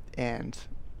 and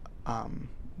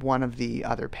one of the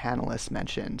other panelists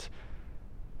mentioned,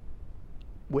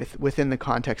 within the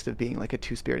context of being like a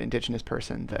Two-Spirit Indigenous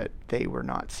person, that they were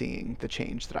not seeing the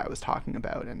change that I was talking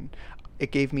about. And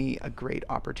it gave me a great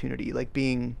opportunity, like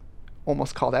being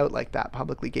almost called out like that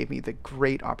publicly gave me the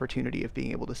great opportunity of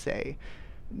being able to say,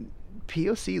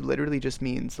 POC literally just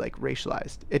means like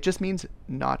racialized. It just means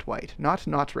not white, not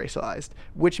racialized,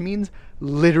 which means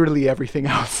literally everything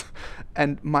else.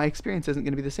 And my experience isn't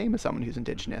going to be the same as someone who's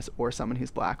Indigenous, or someone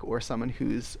who's Black, or someone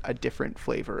who's a different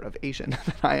flavor of Asian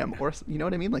than I am, or, you know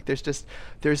what I mean? Like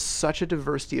there's such a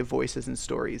diversity of voices and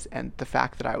stories, and the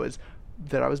fact that I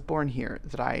was born here,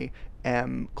 that I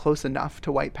am close enough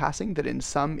to white passing that in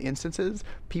some instances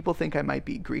people think I might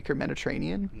be Greek or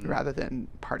Mediterranean rather than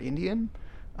part Indian.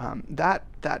 That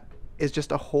is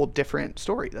just a whole different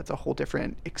story. That's a whole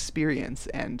different experience.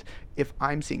 And if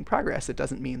I'm seeing progress, it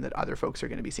doesn't mean that other folks are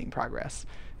going to be seeing progress.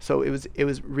 So it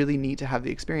was really neat to have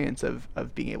the experience of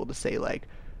being able to say, like,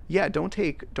 yeah, don't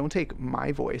take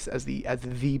my voice as the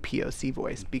POC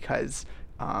voice, because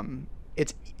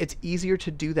it's easier to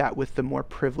do that with the more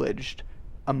privileged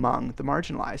among the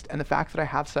marginalized. And the fact that I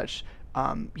have such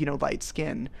light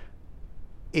skin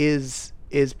is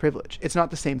privilege. It's not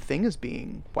the same thing as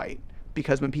being white,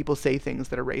 because when people say things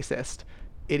that are racist,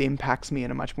 it impacts me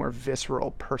in a much more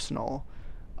visceral, personal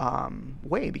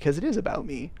way, because it is about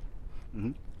me.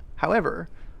 Mm-hmm. However,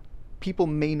 people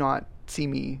may not see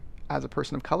me as a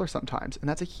person of color sometimes, and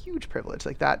that's a huge privilege.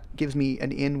 Like, that gives me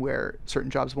an in where certain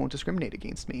jobs won't discriminate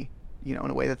against me, in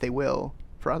a way that they will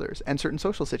for others. And certain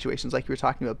social situations, like you were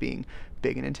talking about, being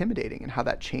big and intimidating, and how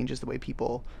that changes the way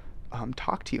people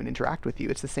talk to you and interact with you.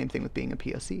 It's the same thing with being a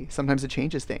POC. Sometimes it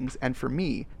changes things, and for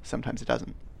me, sometimes it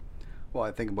doesn't. Well,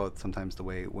 I think about sometimes the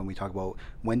way when we talk about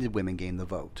when did women gain the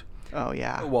vote. Oh,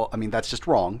 yeah. Well, I mean, that's just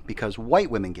wrong, because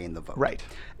white women gained the vote. Right.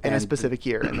 In a specific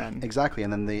year, and then... Exactly,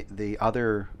 and then the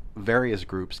other various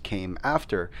groups came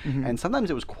after, and sometimes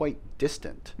it was quite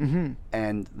distant.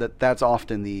 And that's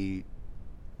often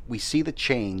we see the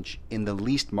change in the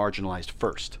least marginalized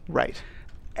first. Right.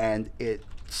 And it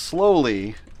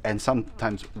slowly, and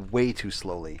sometimes way too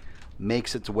slowly,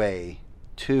 makes its way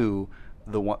to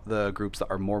the groups that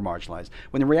are more marginalized.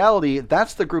 When in reality,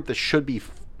 that's the group that should be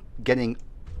getting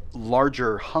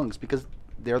larger hunks, because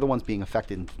they're the ones being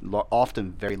affected in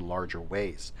often very larger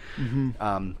ways.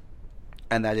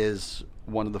 And that is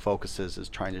one of the focuses, is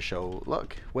trying to show,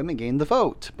 look, women gained the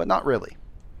vote, but not really.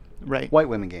 Right. White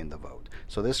women gained the vote.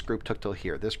 So this group took till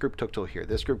here, this group took till here,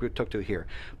 this group took till here.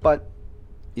 But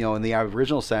in the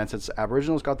Aboriginal sense, it's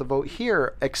Aboriginals got the vote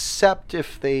here, except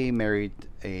if they married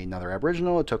another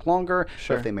Aboriginal, it took longer.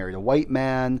 Sure. If they married a white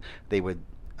man, they would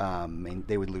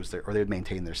lose they would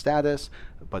maintain their status.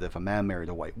 But if a man married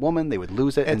a white woman, they would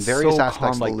lose it. It's and various so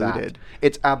aspects convoluted. like that.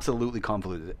 It's absolutely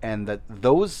convoluted, and that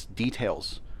those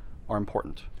details are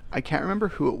important. I can't remember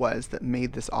who it was that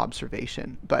made this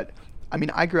observation, but I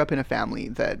mean, I grew up in a family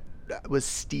that was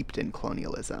steeped in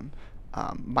colonialism.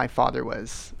 My father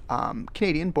was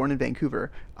Canadian, born in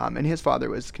Vancouver, and his father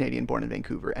was Canadian, born in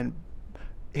Vancouver. And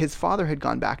his father had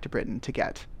gone back to Britain to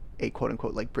get a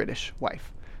quote-unquote like British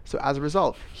wife. So as a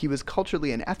result, he was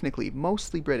culturally and ethnically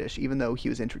mostly British, even though he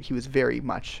was very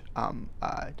much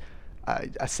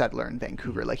a settler in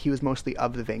Vancouver. Like, he was mostly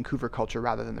of the Vancouver culture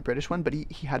rather than the British one, but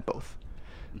he had both.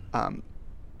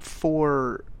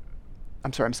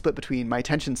 I'm sorry, I'm split between, my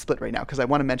attention's split right now because I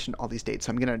want to mention all these dates,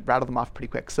 so I'm going to rattle them off pretty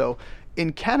quick. So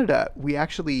in Canada, we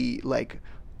actually,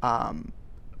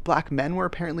 black men were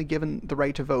apparently given the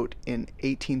right to vote in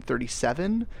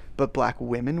 1837, but black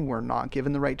women were not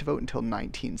given the right to vote until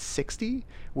 1960,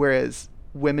 whereas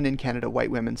women in Canada, white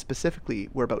women specifically,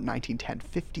 were about 1910,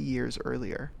 50 years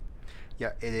earlier.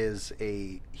 Yeah, it is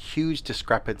a huge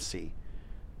discrepancy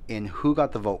in who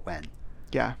got the vote when.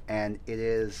 Yeah. And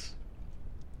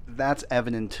that's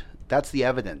evident. That's the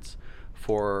evidence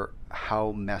for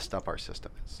how messed up our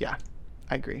system is. Yeah,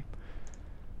 I agree.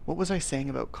 What was I saying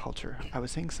about culture? I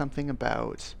was saying something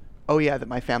about oh yeah, that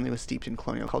my family was steeped in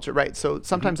colonial culture, right? So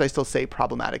sometimes I still say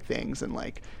problematic things, and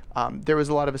like there was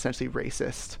a lot of essentially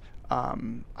racist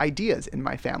ideas in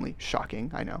my family.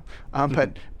 Shocking, I know,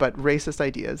 but racist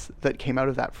ideas that came out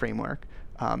of that framework,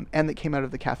 and that came out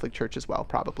of the Catholic Church as well,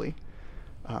 probably,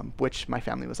 which my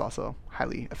family was also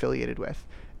highly affiliated with.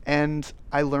 And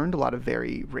I learned a lot of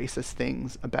very racist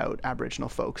things about Aboriginal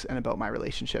folks and about my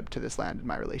relationship to this land and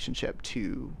my relationship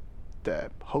to the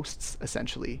hosts,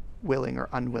 essentially, willing or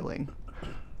unwilling.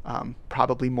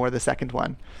 Probably more the second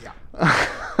one.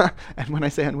 Yeah. And when I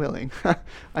say unwilling,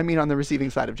 I mean on the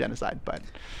receiving side of genocide. But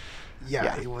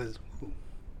yeah. It was.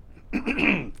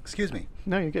 Excuse me.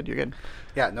 No, you're good. You're good.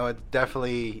 Yeah, no, it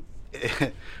definitely.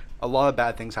 A lot of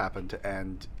bad things happened,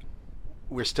 and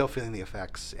we're still feeling the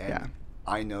effects. And Yeah.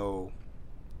 I know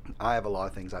I have a lot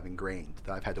of things I've ingrained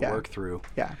that I've had to work through.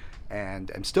 Yeah.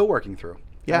 And I'm still working through.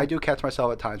 Yeah. And I do catch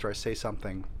myself at times where I say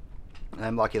something, and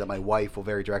I'm lucky that my wife will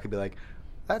very directly be like,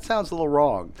 that sounds a little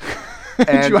wrong.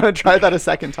 Do you want to try that a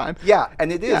second time? Yeah,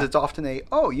 and it is. Yeah. It's often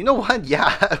oh, you know what?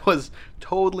 Yeah, it was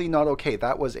totally not okay.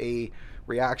 That was a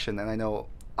reaction. And I know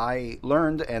I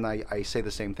learned, and I say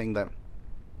the same thing, that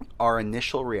our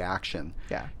initial reaction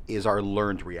is our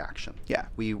learned reaction. Yeah.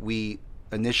 We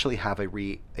initially have a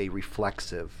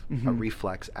reflexive, Mm-hmm. a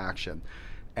reflex action.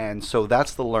 And so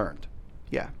that's the learned.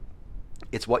 Yeah.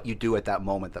 It's what you do at that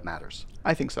moment that matters.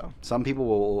 I think so. Some people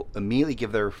will immediately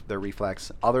give their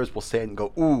reflex. Others will say it and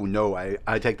go, ooh, no,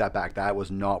 I take that back. That was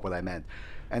not what I meant.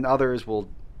 And others will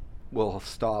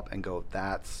stop and go,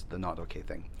 that's the not okay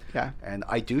thing. Yeah. And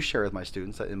I do share with my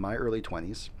students that in my early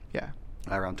 20s,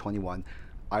 around 21,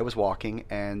 I was walking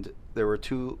and there were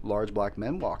two large black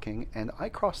men walking, and I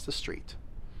crossed the street.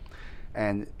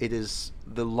 And it is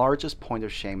the largest point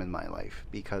of shame in my life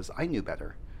because I knew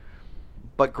better.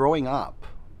 But growing up,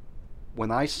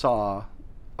 when I saw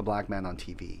a black man on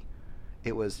TV,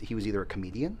 he was either a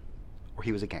comedian or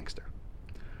he was a gangster.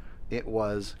 It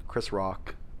was Chris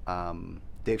Rock,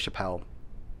 Dave Chappelle,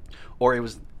 or it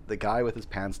was the guy with his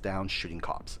pants down shooting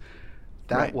cops.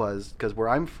 That was, because where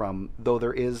I'm from, though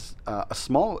there is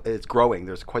it's growing,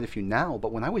 there's quite a few now,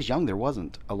 but when I was young, there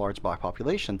wasn't a large black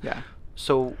population. Yeah.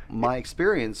 So my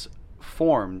experience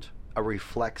formed a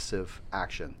reflexive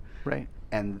action. Right.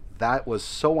 And that was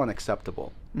so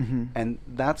unacceptable. Mm-hmm. And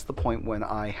that's the point when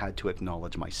I had to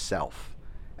acknowledge myself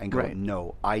and go,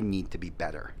 no, I need to be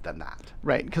better than that.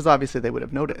 Right, because obviously they would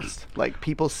have noticed. Like,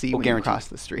 people see when you cross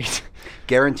the street.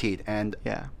 Guaranteed. And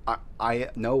yeah. I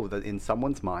know that in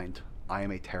someone's mind, I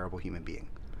am a terrible human being.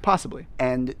 Possibly.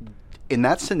 And in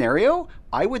that scenario,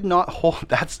 I would not hold,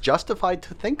 that's justified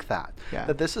to think that. Yeah.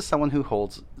 That this is someone who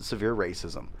holds severe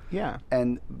racism. Yeah.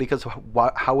 And because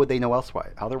how would they know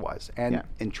otherwise? And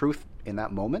in truth, in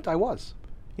that moment, I was.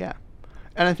 Yeah.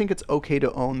 And I think it's okay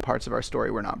to own parts of our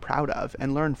story we're not proud of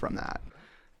and learn from that.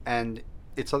 And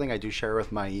it's something I do share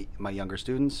with my younger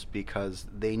students because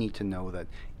they need to know that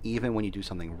even when you do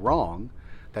something wrong,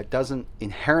 that doesn't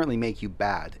inherently make you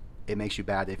bad. It makes you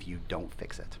bad if you don't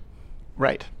fix it.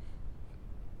 Right.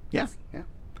 Yeah. Yeah.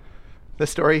 The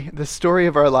story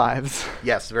of our lives.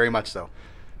 Yes, very much so.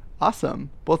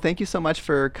 Awesome. Well, thank you so much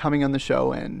for coming on the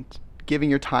show and giving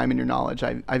your time and your knowledge.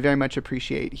 I very much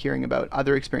appreciate hearing about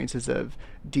other experiences of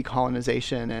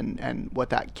decolonization and what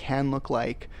that can look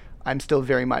like. I'm still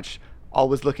very much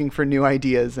always looking for new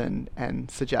ideas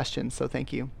and suggestions, so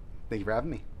thank you. Thank you for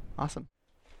having me. Awesome.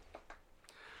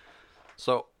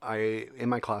 So in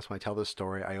my class, when I tell this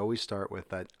story, I always start with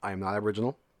that I am not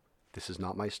Aboriginal. This is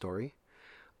not my story.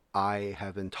 I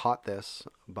have been taught this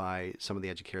by some of the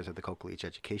educators at the Coquille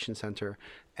Education Center,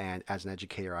 and as an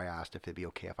educator, I asked if it'd be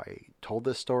okay if I told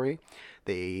this story.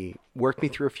 They worked me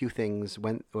through a few things,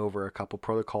 went over a couple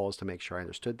protocols to make sure I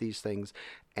understood these things,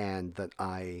 and that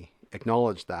I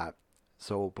acknowledged that.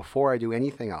 So before I do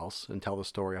anything else and tell the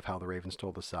story of how the Raven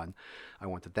stole the sun, I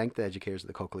want to thank the educators at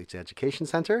the Coquille Education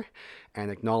Center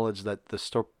and acknowledge that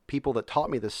the people that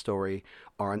taught me this story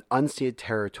are on unceded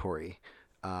territory,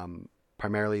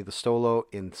 primarily the Stolo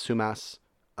in Sumas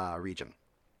region.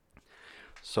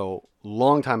 So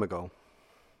long time ago,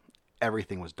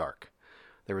 everything was dark.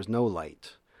 There was no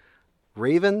light.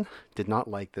 Raven did not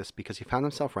like this because he found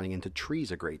himself running into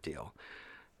trees a great deal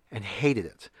and hated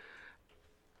it.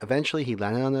 Eventually, he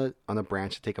landed on a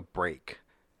branch to take a break,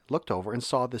 looked over and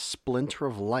saw this splinter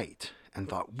of light and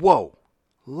thought, whoa,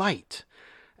 light.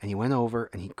 And he went over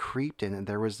and he creeped in, and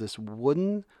there was this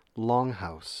wooden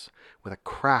longhouse with a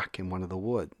crack in one of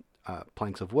the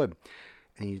planks of wood.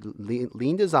 And he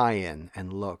leaned his eye in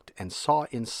and looked and saw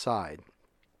inside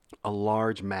a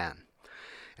large man.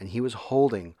 And he was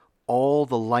holding all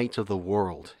the light of the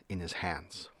world in his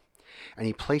hands. And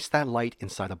he placed that light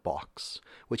inside a box,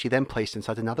 which he then placed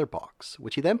inside another box,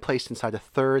 which he then placed inside a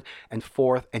third and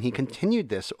fourth, and he continued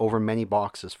this over many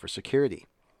boxes for security.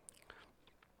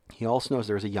 He also knows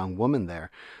there was a young woman there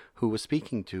who was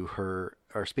speaking to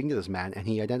this man, and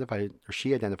she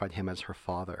identified him as her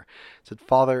father. Said,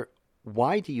 "Father,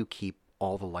 why do you keep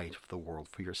all the light of the world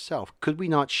for yourself? Could we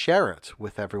not share it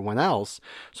with everyone else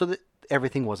so that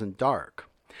everything wasn't dark?"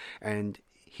 And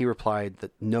he replied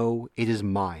that, "No, it is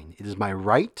mine. It is my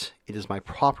right. It is my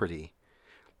property.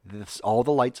 All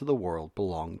the lights of the world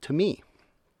belong to me."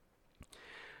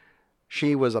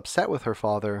 She was upset with her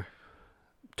father,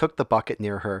 took the bucket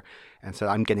near her, and said,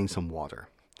 "I'm getting some water."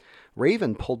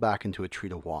 Raven pulled back into a tree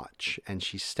to watch, and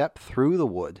she stepped through the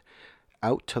wood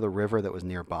out to the river that was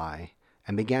nearby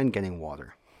and began getting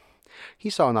water. He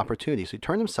saw an opportunity, so he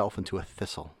turned himself into a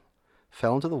thistle,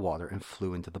 fell into the water, and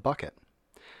flew into the bucket.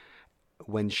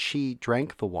 When she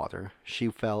drank the water, he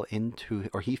fell into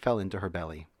her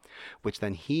belly, which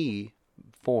then he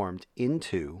formed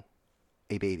into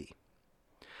a baby.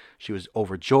 She was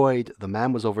overjoyed. The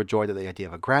man was overjoyed at the idea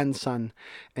of a grandson,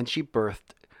 and she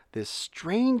birthed this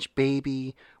strange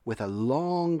baby with a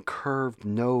long curved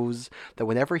nose that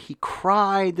whenever he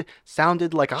cried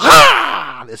sounded like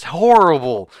this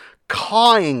horrible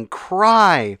cawing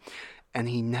cry. And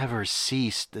he never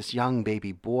ceased, this young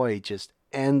baby boy, just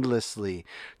endlessly,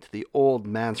 to the old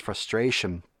man's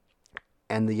frustration.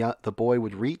 And the boy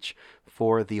would reach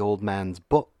for the old man's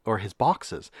book or his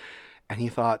boxes. And he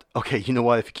thought, okay, you know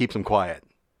what, if he keeps him quiet.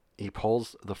 He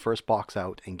pulls the first box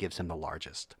out and gives him the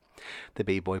largest. The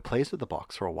baby boy plays with the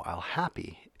box for a while,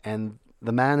 happy, and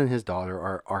the man and his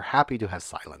daughter are happy to have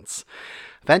silence.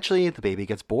 Eventually, the baby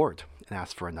gets bored and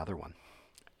asks for another one,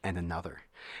 and another,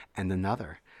 and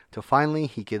another, till finally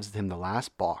he gives him the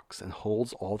last box and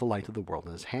holds all the light of the world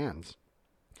in his hands.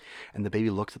 And the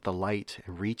baby looks at the light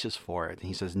and reaches for it, and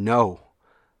he says, "No,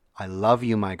 I love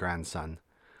you, my grandson,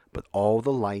 but all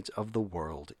the light of the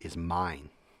world is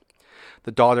mine."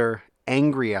 The daughter,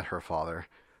 angry at her father,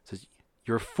 says,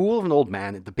 "You're a fool of an old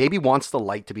man. The baby wants the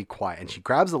light to be quiet." And she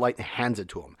grabs the light and hands it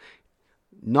to him.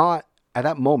 Not at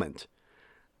that moment,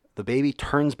 the baby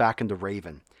turns back into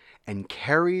Raven and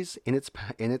carries in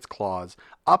its claws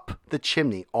up the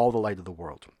chimney all the light of the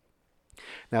world.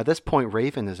 Now at this point,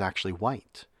 Raven is actually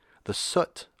white. The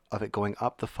soot of it going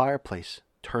up the fireplace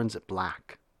turns it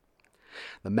black.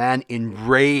 The man,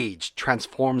 enraged,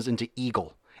 transforms into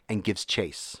eagle and gives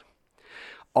chase.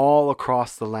 All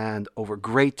across the land, over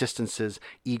great distances,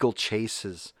 Eagle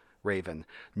chases Raven.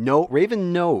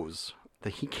 Raven knows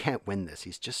that he can't win this.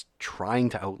 He's just trying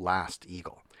to outlast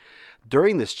Eagle.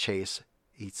 During this chase,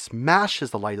 he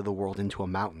smashes the light of the world into a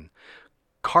mountain,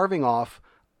 carving off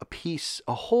a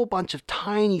whole bunch of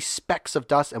tiny specks of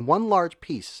dust and one large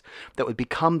piece that would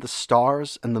become the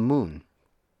stars and the moon.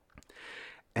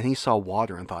 And he saw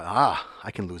water and thought,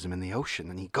 I can lose him in the ocean.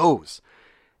 And he goes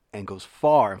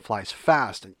far and flies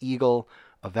fast, and Eagle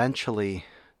eventually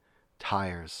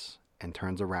tires and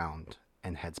turns around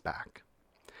and heads back.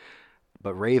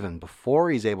 But Raven, before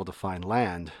he's able to find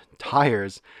land,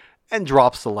 tires and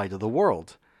drops the light of the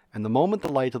world. And the moment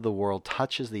the light of the world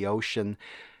touches the ocean,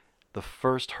 the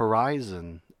first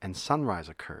horizon and sunrise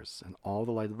occurs, and all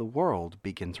the light of the world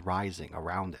begins rising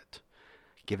around it,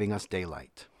 giving us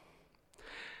daylight.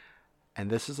 And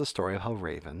this is the story of how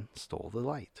Raven stole the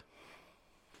light.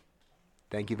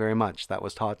 Thank you very much. That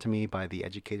was taught to me by the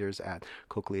educators at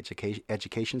Coakley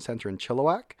Education Center in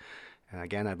Chilliwack. And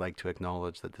again, I'd like to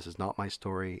acknowledge that this is not my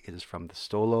story. It is from the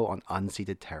Stolo on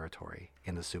unceded territory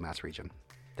in the Sumas region.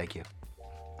 Thank you.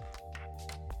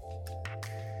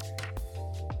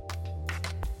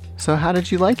 So how did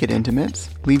you like it, Intimates?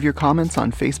 Leave your comments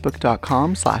on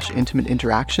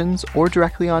facebook.com/intimateinteractions or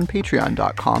directly on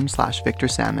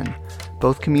patreon.com/victorsalmon.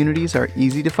 Both communities are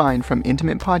easy to find from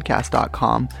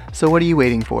intimatepodcast.com, so what are you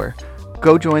waiting for?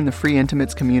 Go join the free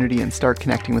Intimates community and start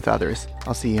connecting with others.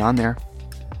 I'll see you on there.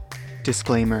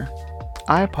 Disclaimer.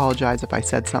 I apologize if I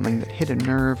said something that hit a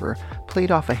nerve or played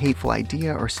off a hateful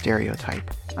idea or stereotype.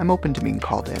 I'm open to being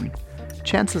called in.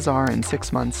 Chances are, in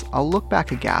 6 months, I'll look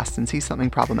back aghast and see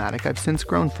something problematic I've since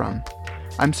grown from.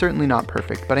 I'm certainly not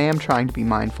perfect, but I am trying to be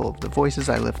mindful of the voices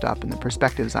I lift up and the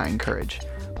perspectives I encourage.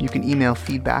 You can email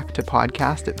feedback to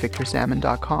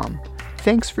podcast@victorsalmon.com.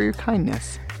 Thanks for your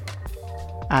kindness.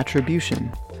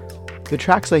 Attribution. The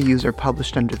tracks I use are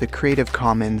published under the Creative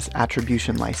Commons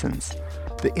Attribution license.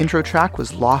 The intro track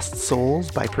was Lost Souls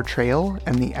by Portrayal,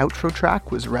 and the outro track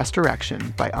was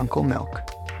Restoration by Uncle Milk.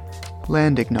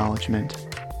 Land acknowledgement.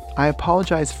 I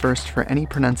apologize first for any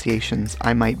pronunciations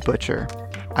I might butcher.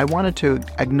 I wanted to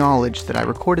acknowledge that I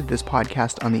recorded this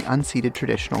podcast on the unceded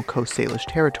traditional Coast Salish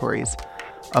territories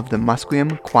of the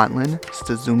Musqueam, Kwantlen,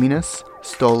 Stazuminus,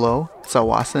 Stolo,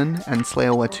 Tsawasan, and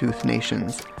Tsleil-Waututh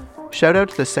nations. Shout out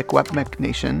to the Secwepemc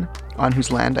Nation, on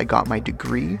whose land I got my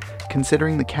degree.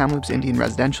 Considering the Kamloops Indian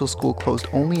Residential School closed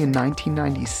only in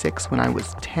 1996 when I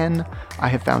was 10, I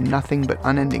have found nothing but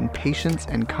unending patience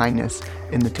and kindness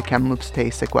in the Tk'emlúps te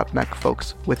Secwepemc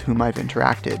folks with whom I've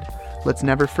interacted. Let's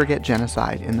never forget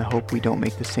genocide in the hope we don't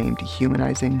make the same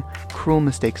dehumanizing, cruel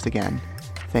mistakes again.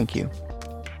 Thank you.